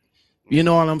crap. You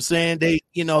know hmm what I'm saying?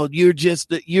 You're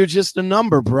just a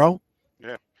number, bro.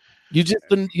 yeah. You're You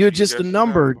just a just a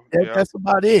number. number. Yep. That's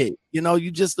about it.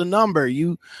 You just a number.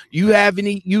 You have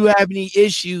any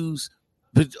issues?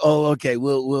 But okay,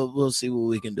 we'll see what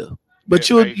we can do. Yeah. But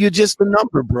you're just a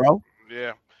number, bro.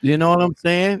 Yeah. You know what I'm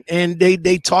saying? And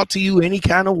they talk to you any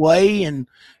kind of way, and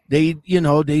they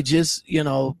just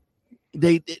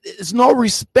it's no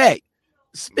respect.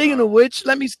 Speaking No. of which,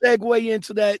 let me segue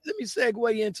into that. Let me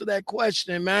segue into that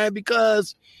question, man,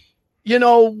 because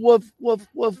with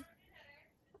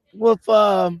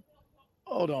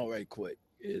hold on right quick.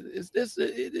 Is this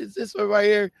it right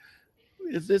here?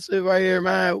 Is this it right here,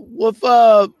 man? With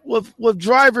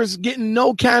drivers getting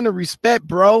no kind of respect,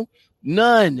 bro.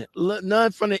 None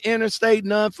from the interstate,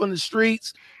 none from the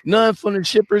streets, none from the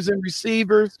shippers and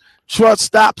receivers, truck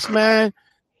stops, man.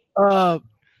 Uh,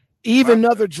 My even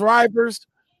other drivers.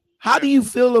 yeah. How do you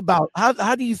feel about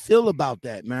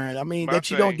that, man? I mean, My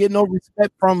that you don't thing. get no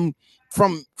respect from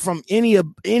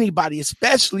anybody,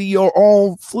 especially your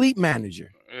own fleet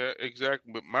manager. Yeah,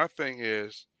 exactly. But my thing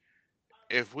is,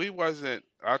 if we wasn't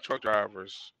our truck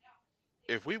drivers,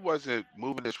 if we wasn't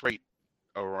moving this freight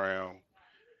around,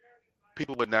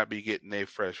 people would not be getting their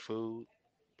fresh food.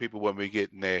 People wouldn't be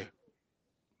getting their,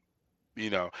 you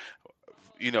know,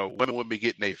 women wouldn't be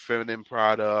getting their feminine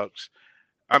products.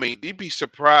 I mean, you'd be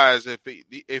surprised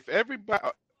if everybody,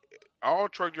 all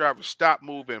truck drivers stopped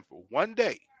moving for one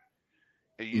day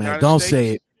in the Man, United don't say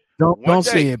States. it. Don't One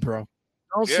say day. it, bro.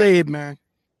 Don't Yeah, say it, man.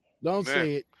 Don't yeah,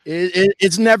 say it.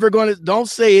 It's never gonna. Don't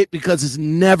say it because it's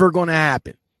never gonna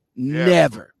happen. yeah.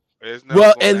 Never. It's never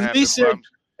Well, going to happen.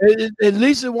 But at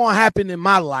least it won't happen in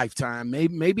my lifetime.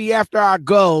 Maybe after I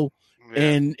go,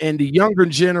 yeah, and the younger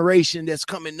generation that's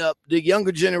coming up, they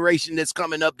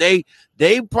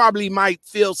probably might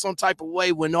feel some type of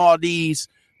way when all these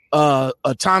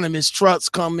autonomous trucks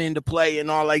come into play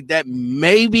and all like that.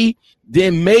 Maybe,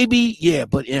 yeah.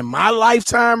 But in my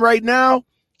lifetime right now,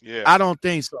 yeah. I don't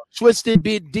think so. Twisted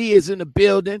Bit D is in the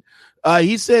building.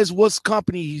 He says what's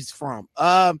company he's from.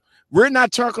 we're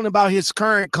not talking about his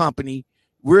current company.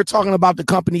 We're talking about the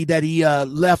company that he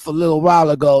left a little while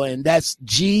ago, and that's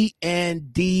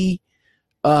G&D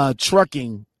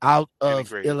Trucking out of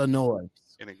Integrated. Illinois.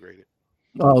 Integrated.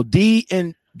 Oh, D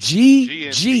and G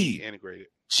Integrated.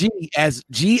 G as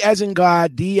in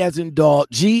God, D as in dog,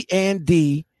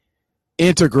 G&D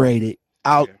Integrated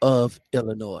out of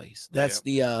Illinois. That's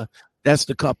the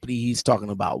company he's talking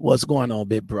about. What's going on,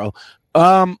 big bro?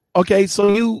 Okay,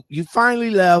 so you finally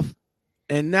left,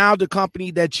 and now the company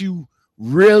that you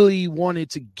really wanted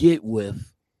to get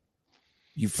with,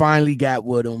 you finally got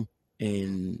with them,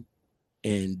 and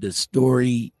the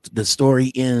story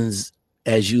ends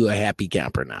as you a happy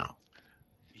camper now.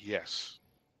 Yes.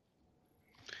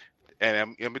 And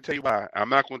I'm going to tell you why. I'm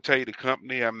not going to tell you the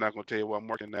company. I'm not going to tell you what I'm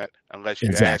working at unless you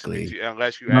ask me to.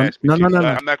 Unless you ask me to. No.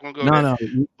 I'm not going to go there. No.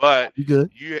 But you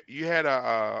good. You had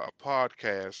a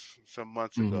podcast some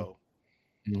months ago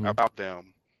about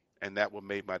them, and that what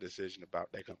made my decision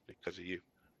about that company because of you.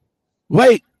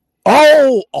 Wait.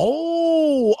 Oh,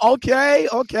 okay.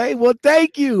 Well,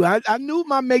 thank you. I knew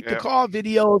my Make the Call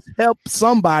videos help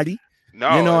somebody.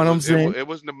 No, you know what I'm saying? It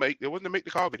wasn't to make the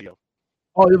call video.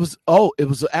 It was an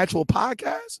actual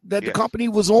podcast that the company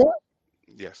was on?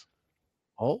 Yes.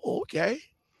 Oh, okay.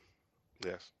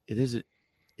 Yes. It isn't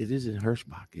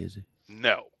Hirschbach, is it?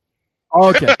 No.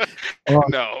 Okay.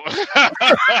 No.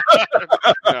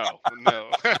 No.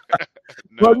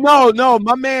 But no,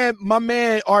 my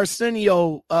man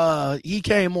Arsenio, he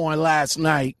came on last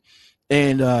night,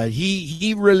 and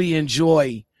he really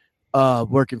enjoyed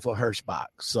working for Hirschbach.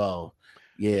 So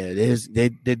yeah, they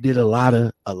did a lot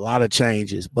of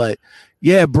changes. But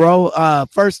yeah, bro.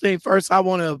 First thing first, I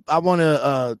wanna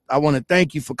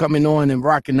thank you for coming on and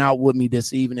rocking out with me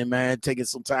this evening, man. Taking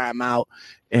some time out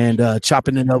and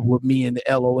chopping it up with me in the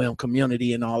LOM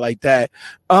community and all like that.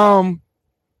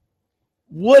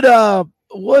 What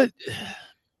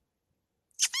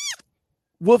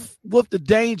with the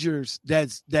dangers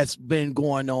that's been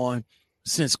going on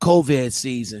since COVID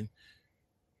season?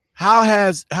 How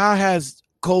has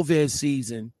COVID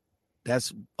season?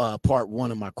 That's part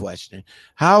one of my question.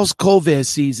 How's COVID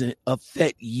season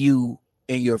affect you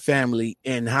and your family,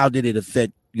 and how did it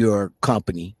affect your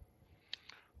company?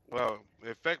 Well,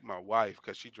 it affected my wife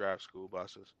because she drives school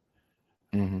buses.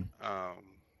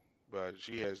 But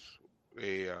she has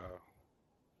a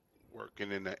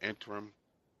working in the interim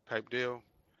type deal.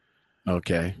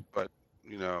 Okay. But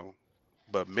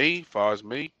but me, far as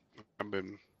me, I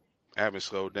haven't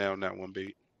slowed down not one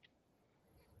beat.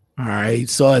 All right.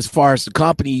 So as far as the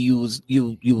company you was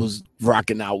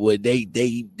rocking out with,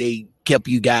 they kept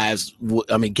you guys.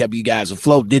 Kept you guys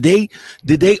afloat. Did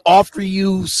they offer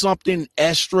you something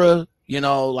extra?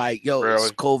 Like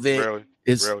really?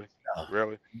 It's COVID.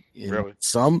 Really.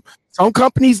 Some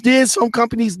companies did, some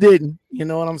companies didn't. You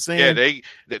know what I'm saying? Yeah,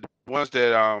 the ones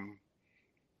that I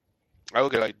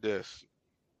look at it like this.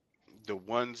 The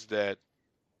ones that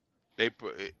they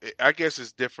put, I guess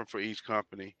it's different for each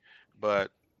company, but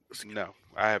no,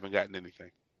 I haven't gotten anything.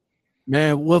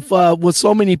 Man, with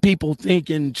so many people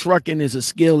thinking trucking is a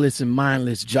skillless and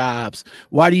mindless jobs,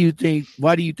 why do you think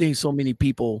so many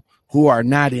people who are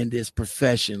not in this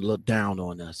profession look down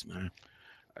on us, man?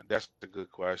 That's a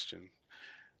good question.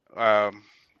 Let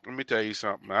me tell you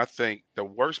something. I think the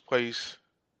worst place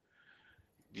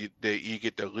that you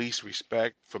get the least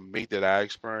respect from me that I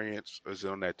experienced is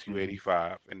on that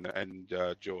 285 in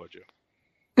Georgia.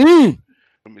 What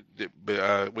do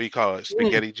you call it?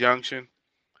 Spaghetti Junction.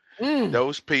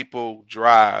 Those people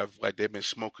drive like they've been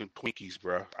smoking Twinkies,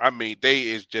 bro. They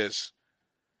is just,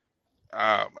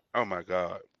 oh my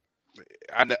God.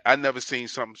 I never seen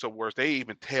something so worse. They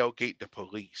even tailgate the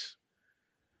police.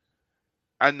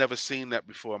 I never seen that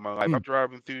before in my life. I'm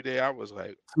driving through there. I was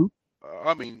like,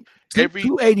 every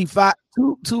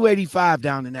 285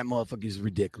 down in that motherfucker is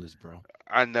ridiculous, bro.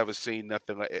 I never seen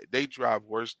nothing like it. They drive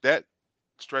worse. That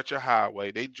stretch of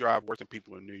highway, they drive worse than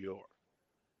people in New York.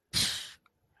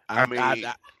 I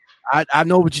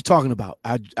know what you're talking about.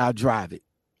 I drive it.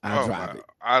 I drive it.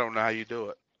 I don't know how you do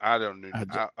it. I don't know.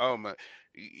 Oh my!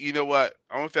 You know what?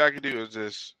 Only thing I can do is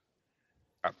just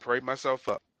I pray myself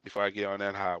up before I get on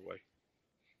that highway.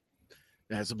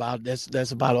 That's about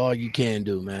all you can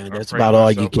do, man. That's about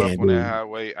all you can do. On that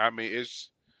highway.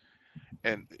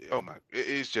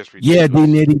 It's just ridiculous. Yeah,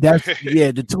 D-Nitty, that's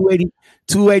the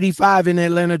 285 in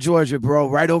Atlanta, Georgia, bro.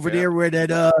 Right over there where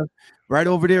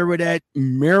that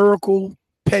Miracle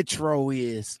Petro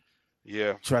is.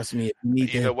 Yeah. Trust me.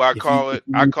 You know what I call it?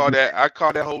 I call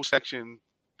that whole section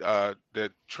the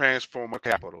Transformer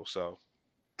Capital. So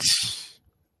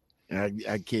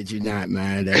I kid you not,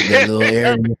 man. That little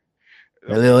area.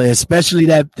 especially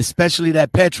that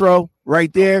Petro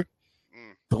right there.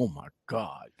 Oh my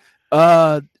God.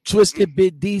 Twisted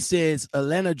Bit D says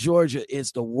Atlanta, Georgia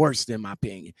is the worst in my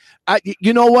opinion.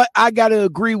 You know what? I gotta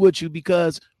agree with you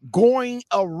because going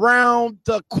around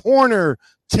the corner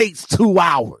takes 2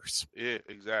 hours. Yeah,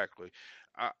 exactly.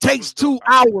 Takes 2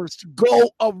 hours to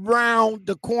go around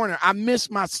the corner. I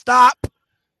missed my stop.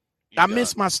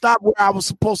 Missed my stop where I was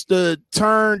supposed to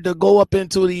turn to go up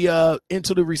into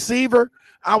the receiver.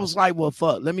 I was like, well,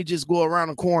 fuck, let me just go around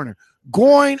the corner.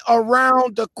 Going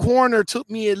around the corner took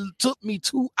me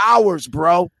 2 hours,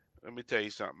 bro. Let me tell you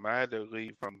something. I had to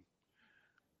leave from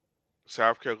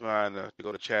South Carolina to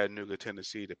go to Chattanooga,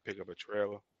 Tennessee to pick up a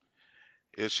trailer.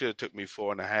 It should have took me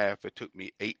 4.5. It took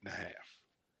me 8.5.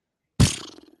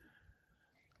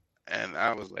 And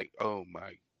I was like, oh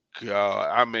my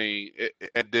God. I mean,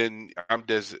 and then I'm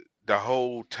just the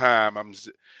whole time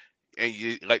and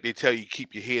you, like they tell you,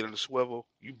 keep your head on the swivel.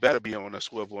 You better be on a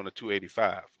swivel on the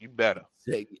 285. You better.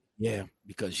 Yeah,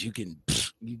 because you can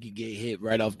get hit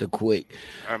right off the quick.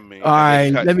 I mean, all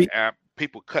right,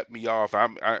 people cut me off.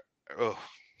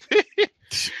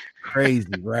 Crazy,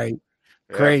 right?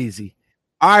 Yeah. Crazy.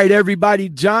 All right, everybody.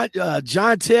 John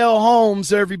Tell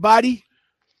Holmes, everybody.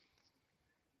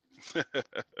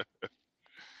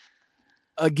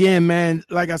 Again, man,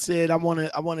 like I said, I want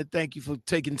to thank you for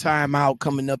taking time out,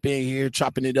 coming up in here,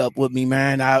 chopping it up with me,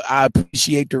 man. I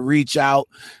appreciate the reach out.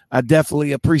 I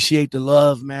definitely appreciate the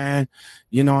love, man.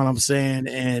 You know what I'm saying?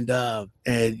 And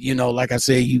you know, like I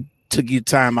said, you took your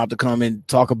time out to come and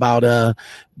talk about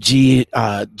G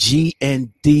and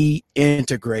D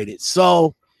integrated.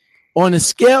 So on a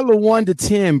scale of 1 to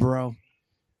 10, bro,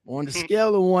 on a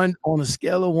scale of 1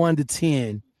 to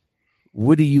 10,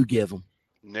 what do you give them?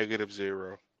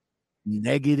 -0.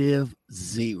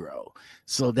 -0.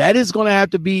 So that is going to have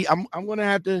to be. I'm going to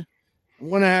have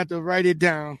to write it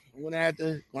down. I'm going to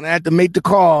have to make the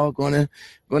call. Going to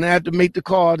have to make the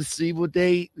call to see what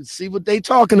they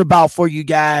talking about for you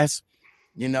guys.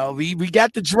 You know, we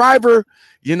got the driver.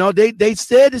 You know, they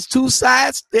said it's 2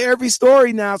 sides to every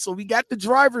story now. So we got the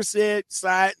driver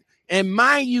side, and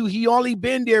mind you, he only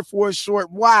been there for a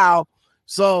short while.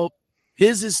 So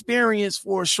his experience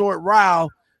for a short while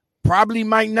probably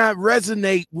might not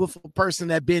resonate with a person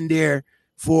that been there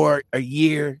for a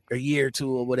year or two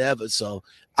or whatever. So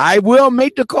I will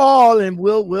make the call and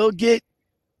we'll get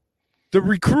the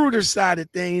recruiter side of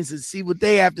things and see what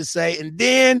they have to say, and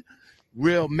then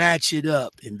we'll match it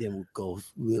up, and then we'll go.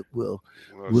 We'll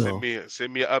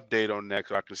send me an update on that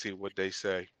so I can see what they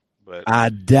say. But I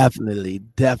definitely,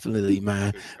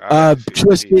 man.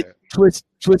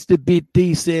 Twisted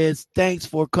BT says, thanks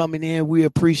for coming in. We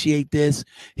appreciate this.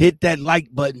 Hit that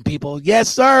like button, people. Yes,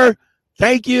 sir.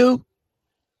 Thank you.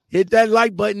 Hit that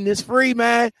like button. It's free,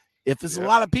 man. If it's a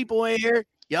lot of people in here,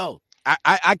 yo,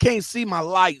 I can't see my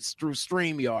lights through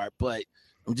StreamYard, but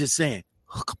I'm just saying,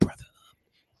 hook a brother up.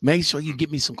 Make sure you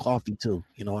get me some coffee too.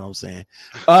 You know what I'm saying?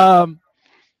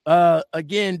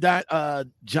 Again,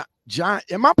 John,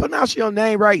 am I pronouncing your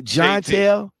name right? John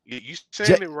Tell? You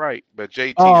saying it right, but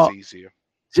JT is easier.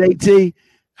 JT,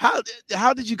 how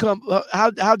did you come?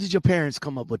 How did your parents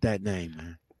come up with that name,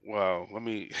 man?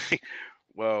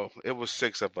 Well, it was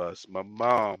 6 of us. My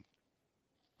mom,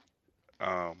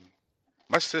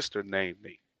 my sister named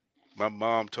me. My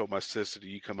mom told my sister that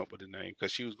you come up with a name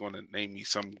because she was going to name me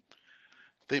some. I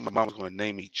think my mom was going to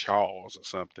name me Charles or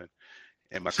something,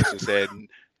 and my sister said.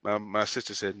 My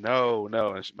sister said no, and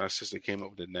my sister came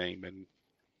up with the name. And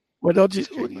well, don't you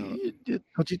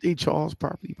think Charles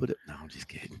probably put it? No, I'm just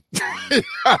kidding. Do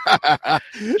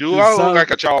I look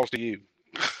like a Charles to you?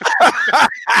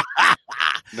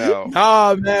 No,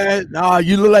 man, no,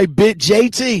 you look like Bit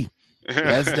JT.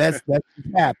 That's what's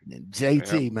happening,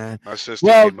 JT, man. My sister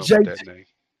came up with that name.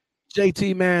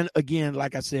 JT, man, again,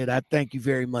 like I said, I thank you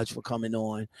very much for coming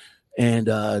on and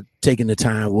taking the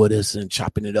time with us and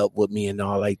chopping it up with me and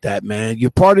all like that, man.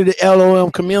 You're part of the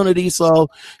LOM community, so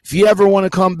if you ever want to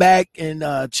come back and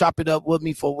chop it up with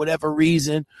me for whatever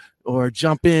reason, or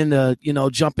jump in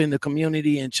the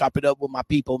community and chop it up with my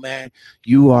people, man,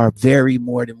 you are very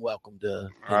more than welcome to.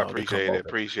 I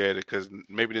appreciate it, because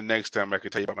maybe the next time I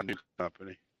can tell you about my new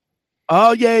company.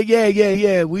 Oh yeah.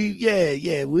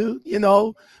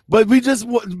 We'll, but we just,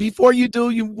 before you do,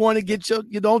 you want to get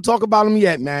you don't talk about them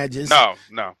yet, man. Just no.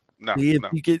 See if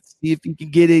you can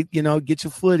get it, get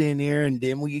your foot in there, and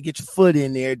then when you get your foot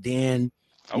in there, then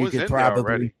you can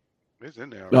probably. It's in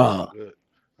there already.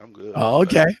 I'm good. Oh,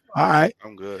 okay. All right.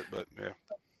 I'm good, but yeah.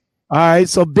 All right.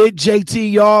 So Big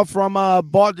JT, y'all, from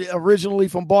originally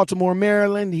from Baltimore,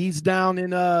 Maryland. He's down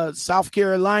in South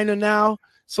Carolina now.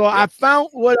 So I Yep. found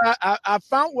what I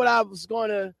found what I was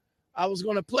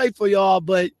gonna play for y'all,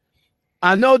 but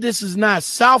I know this is not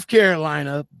South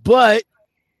Carolina, but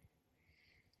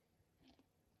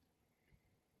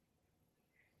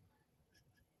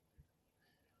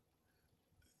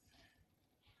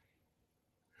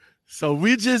so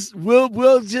we'll just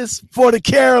for the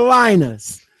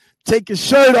Carolinas take your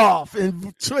shirt off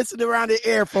and twist it around the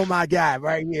air for my guy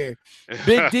right here.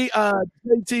 Big D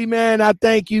JT man, I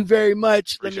thank you very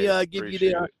much. Let me Appreciate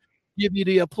it. give you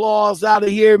the applause out of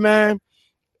here, man.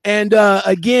 And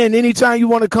again, anytime you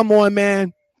want to come on,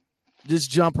 man, just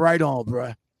jump right on,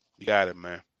 bro. You got it,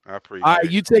 man. I All right,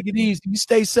 appreciate you take it easy. You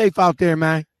stay safe out there,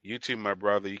 man. you too, my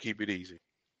brother. You keep it easy.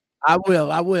 I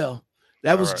will. I will.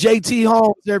 That All was right. JT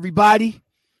Holmes, everybody.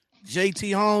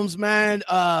 JT Holmes, man.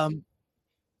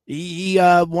 He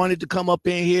wanted to come up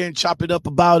in here and chop it up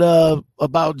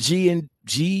about G and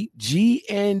D.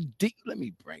 Let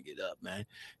me bring it up, man.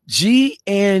 G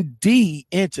and D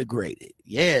integrated.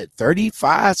 Yeah,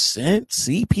 35 cent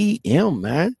CPM,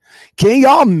 man. Can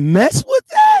y'all mess with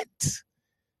that?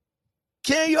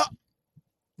 Can y'all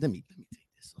let me take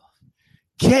this off.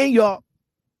 Can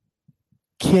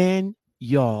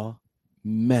y'all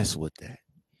mess with that?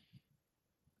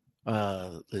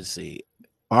 Let's see.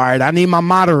 All right, I need my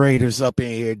moderators up in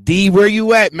here. D, where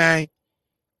you at, man?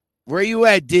 Where you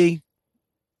at, D?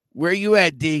 Where you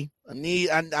at, D? I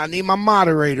need my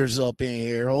moderators up in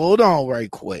here. Hold on right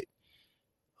quick.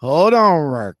 Hold on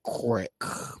right quick.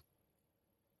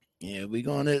 Yeah,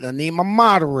 I need my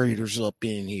moderators up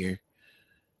in here.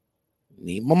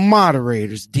 Need my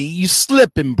moderators. D, you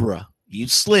slipping, bro. You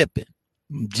slipping.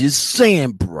 I'm just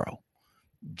saying, bro.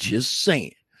 Just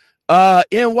saying.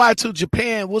 NY to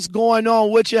Japan, what's going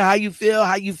on with you? How you feel?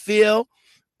 How you feel?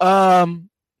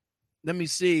 Let me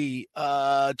see.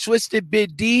 Twisted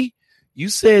Bit D, you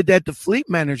said that the fleet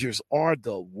managers are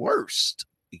the worst.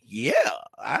 Yeah,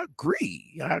 I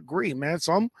agree. I agree, man.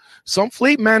 Some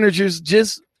fleet managers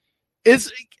just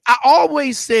it's I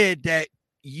always said that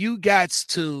you got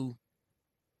to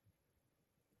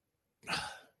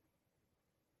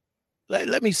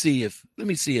let me see if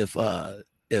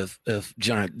if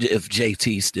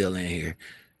JT's still in here.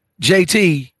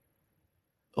 JT,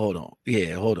 hold on.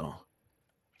 Yeah, hold on.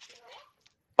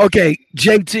 Okay,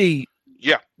 JT,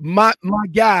 Yeah. my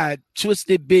guy,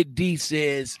 Twisted Bit D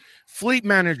says fleet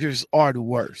managers are the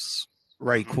worst,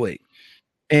 right Hmm. quick.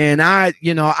 And I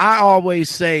always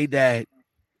say that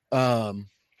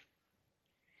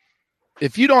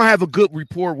if you don't have a good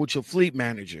rapport with your fleet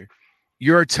manager,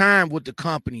 your time with the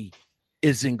company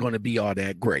isn't going to be all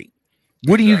that great.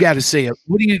 What do you got Exactly. to say?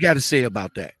 What do you got to say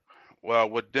about that? Well,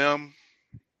 with them,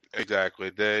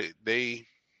 exactly.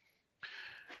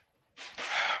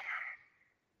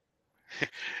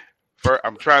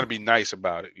 I'm trying to be nice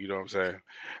about it. You know what I'm saying?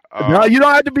 No, you Um,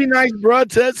 don't have to be nice, bro.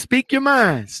 Speak your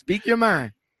mind. Speak your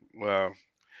mind. well,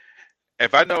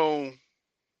 if I know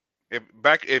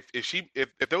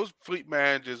if those fleet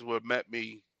managers would have met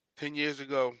me 10 years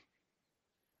ago,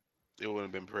 it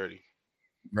wouldn't have been pretty.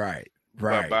 Right. But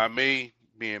Right. by me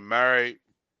being married,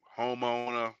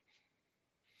 homeowner,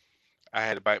 I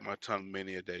had to bite my tongue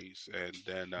many a days, and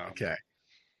then Okay.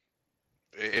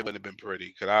 it wouldn't have been pretty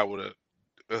because I would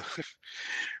have.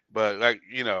 But like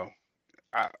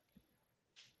I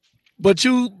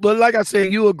But like I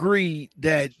said, you agree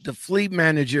that the fleet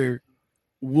manager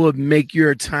would make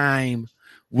your time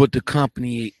with the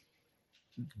company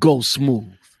go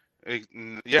smooth.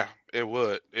 yeah, it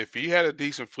would. If you had a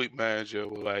decent fleet manager,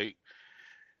 like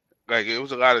it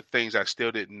was a lot of things I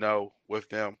still didn't know with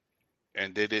them,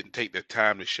 and they didn't take the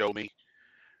time to show me.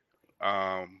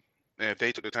 And if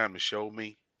they took the time to show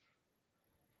me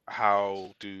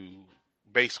how to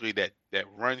basically that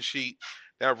run sheet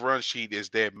is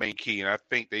their main key, and I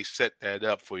think they set that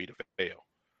up for you to fail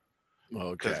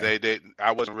because Okay. they didn't.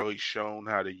 I wasn't really shown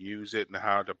how to use it and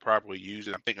how to properly use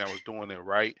it. I think I was doing it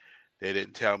right. They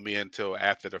didn't tell me until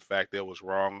after the fact that it was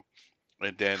wrong,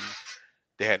 and then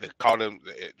they had to call them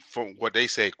from what they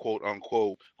say, quote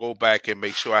unquote, go back and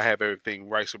make sure I have everything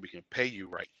right so we can pay you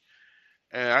right.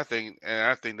 And I think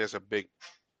that's a big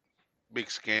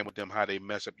scam with them how they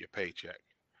mess up your paycheck,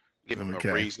 give them a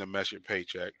Okay. reason to mess your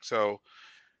paycheck. So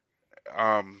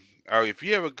if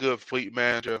you have a good fleet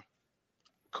manager,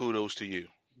 kudos to you.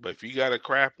 But if you got a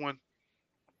crap one,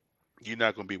 you're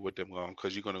not going to be with them long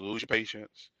because you're going to lose your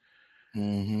patience.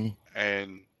 Mm-hmm.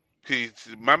 And see,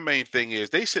 my main thing is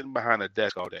they sitting behind a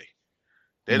desk all day.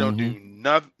 They don't Mm-hmm. do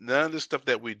none of the stuff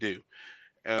that we do.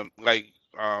 Like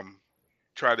um,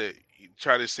 try to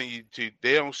try to send you to.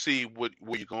 They don't see where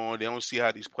you're going. They don't see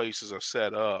how these places are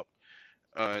set up.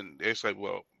 And it's like,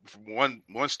 well, one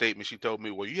statement she told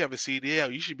me, well, you have a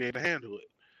CDL, you should be able to handle it.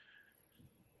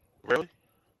 Really?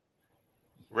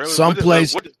 Really?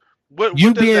 Someplace What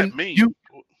you does that being mean?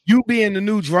 you being the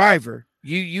new driver,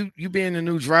 you being the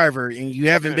new driver, and you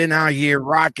haven't Yeah, been out here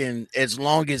rocking as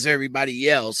long as everybody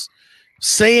else.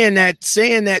 Saying that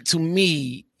to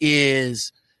me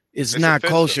is it's not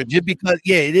offensive. kosher. Just because,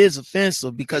 yeah, it is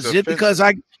offensive It's because offensive.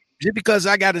 just because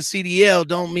I got a CDL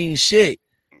don't mean shit.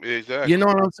 You know Exactly.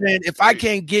 what I'm saying?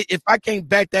 Hey, If I can't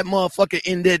back that motherfucker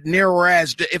in that narrow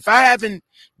ass, if I haven't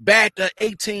backed a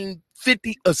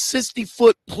 1850, a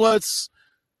 60-foot plus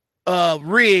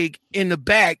rig in the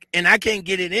back and I can't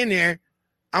get it in there,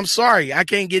 I'm sorry, I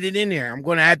can't get it in there. I'm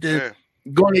gonna have to yeah,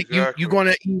 you're exactly.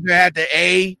 gonna either have to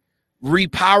A,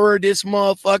 repower this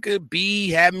motherfucker, B,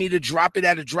 have me to drop it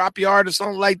at a drop yard or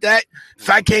something like that. If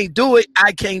I Mm. can't do it,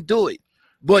 I can't do it.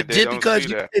 And But they just don't because see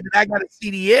you that. say that I got a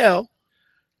CDL,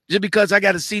 just because I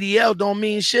got a CDL don't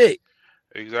mean shit.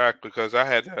 Exactly, because I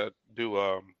had to do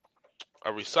a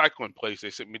recycling place. They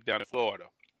sent me down in Florida.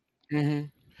 Mm-hmm.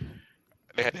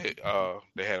 They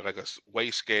had like a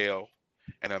weigh scale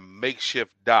and a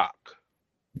makeshift dock.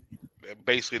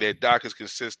 Basically, their dock is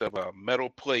consist of a metal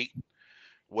plate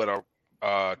with a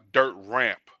dirt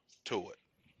ramp to it.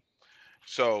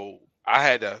 So I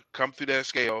had to come through that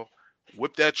scale,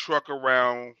 whip that truck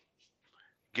around,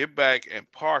 get back and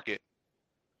park it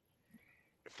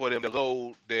for them to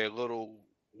load their little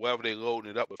whatever they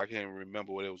loading it up with. I can't even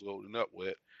remember what it was loading up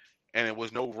with, and it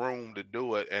was no room to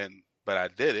do it. And but I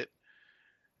did it.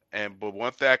 And but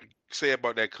one thing I could say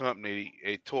about that company,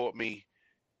 it taught me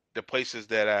the places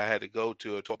that I had to go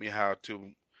to. It taught me how to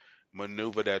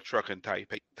maneuver that truck in tight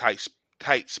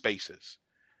spaces.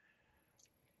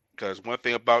 Because one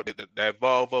thing about it, that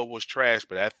Volvo was trash,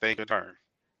 but that thing could turn.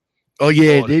 Oh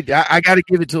yeah, Oh, that, I got to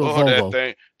give it to a oh, Volvo.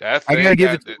 that I got to thing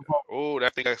give it got to a Volvo. oh,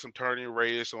 that thing got some turning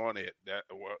radius on it. That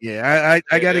well, Yeah, it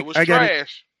was I got to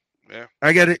trash. Yeah,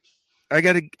 I got to I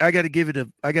got to give it a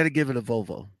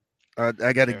Volvo. yeah,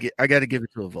 I got to give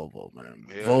it to a Volvo, man.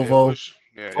 yeah. It was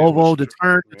yeah, it was The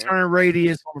yeah, turn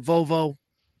radius on a Volvo,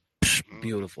 hmm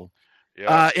beautiful.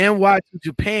 yeah. NY to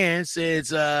Japan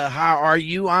says, how are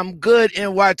you? I'm good,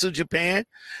 NY to Japan.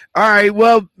 All right,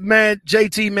 well, man,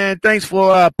 JT, man, thanks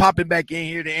for popping back in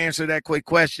here to answer that quick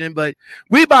question. But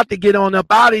we about to get on up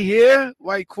out of here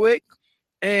right quick.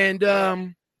 And Yeah.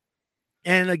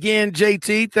 again,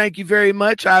 JT, thank you very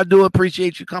much. I do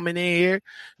appreciate you coming in here.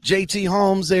 JT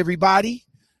Holmes, everybody.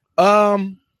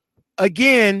 Um,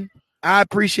 Again, I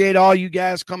appreciate all you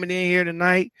guys coming in here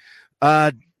tonight.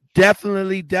 Uh,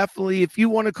 definitely. If you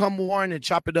want to come on and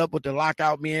chop it up with the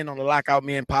Lockout Men on the Lockout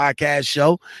Men podcast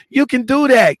show, you can do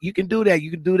that. You can do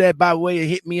that by way of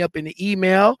hit me up in the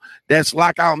email. That's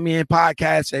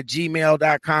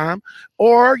lockoutmenpodcast@gmail.com.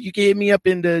 Or you can hit me up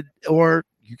in the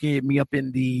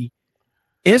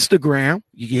Instagram.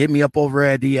 You can hit me up over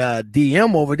at the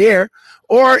DM over there.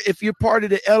 Or if you're part of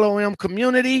the LOM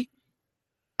community,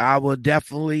 I will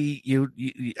definitely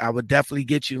I would definitely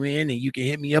get you in, and you can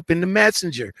hit me up in the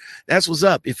messenger. That's what's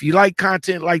up. If you like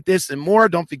content like this and more,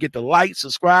 don't forget to like,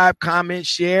 subscribe, comment,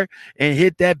 share, and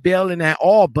hit that bell and that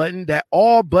all button. That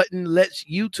all button lets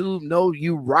YouTube know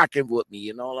you rocking with me.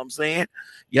 You know what I'm saying?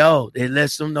 Yo, it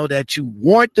lets them know that you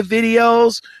want the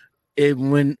videos. You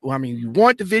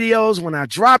want the videos when I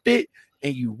drop it,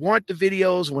 and you want the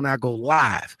videos when I go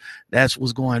live. That's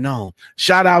what's going on.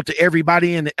 Shout out to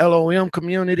everybody in the LOM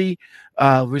community.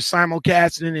 We're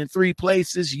simulcasting in 3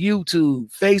 places: YouTube,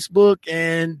 Facebook,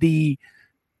 and the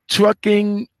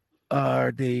trucking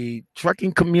community.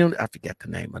 I forget the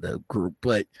name of the group,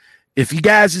 but if you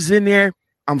guys is in there,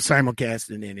 I'm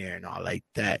simulcasting in there and all like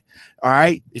that. All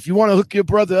right. If you want to hook your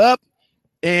brother up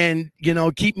and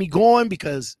keep me going,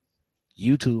 because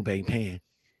YouTube ain't paying.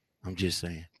 I'm just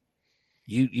saying.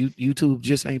 YouTube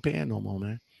just ain't paying no more,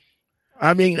 man.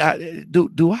 I mean,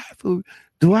 do I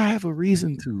have a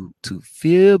reason to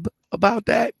fib about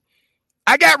that?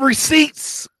 I got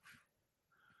receipts.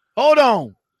 Hold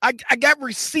on. I got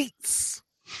receipts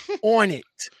on it.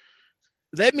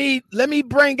 Let me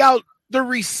bring out the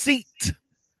receipt.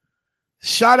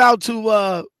 Shout out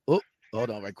to hold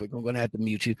on right quick. I'm gonna have to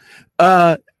mute you.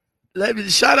 Shout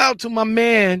out to my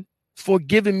man for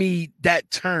giving me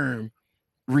that term,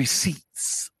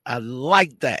 receipts. I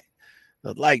like that.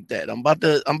 I'm about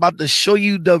to show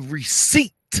you the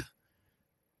receipt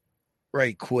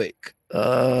right quick.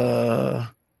 Give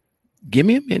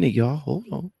me a minute, y'all. Hold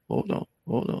on.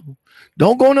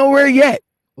 Don't go nowhere yet.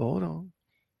 Hold on.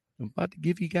 I'm about to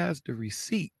give you guys the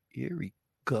receipt. Here we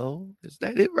go. Is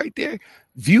that it right there?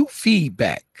 View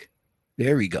feedback.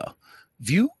 There we go.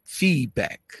 View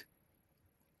feedback.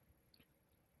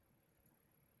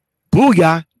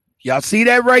 Booyah. Y'all see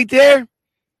that right there?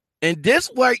 And this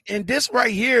right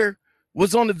here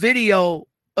was on the video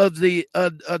of the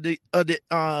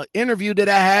interview that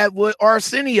I had with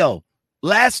Arsenio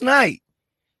last night.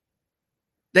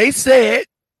 They said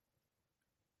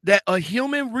that a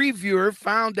human reviewer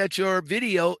found that your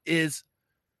video is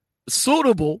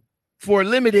suitable for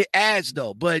limited ads,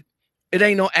 though, but it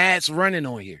ain't no ads running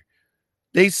on here.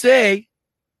 They say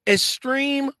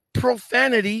extreme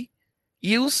profanity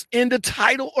use in the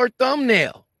title or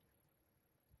thumbnail.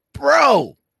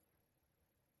 Bro,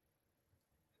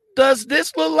 does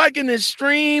this look like an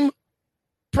extreme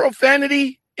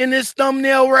profanity in this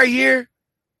thumbnail right here?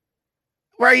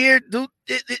 Right here, dude,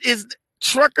 is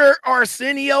Trucker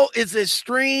Arsenio is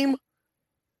extreme?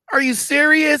 Are you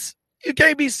serious? You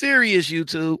can't be serious,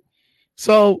 YouTube.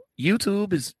 So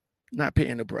YouTube is not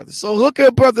paying the brother. So hook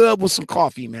a brother up with some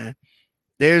coffee, man.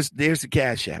 There's the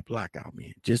Cash App lockout,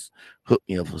 man. Just hook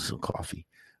me up with some coffee.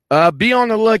 Be on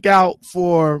the lookout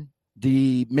for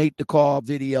the Make the Call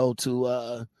video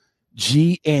to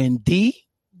G&D.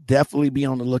 Definitely be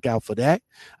on the lookout for that.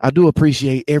 I do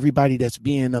appreciate everybody that's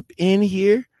being up in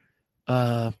here.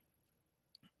 Let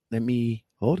me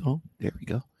hold on. There we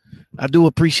go. I do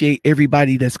appreciate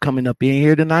everybody that's coming up in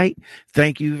here tonight.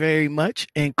 Thank you very much.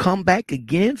 And come back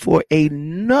again for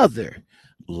another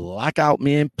Lockout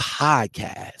Men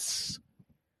podcast.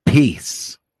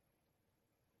 Peace.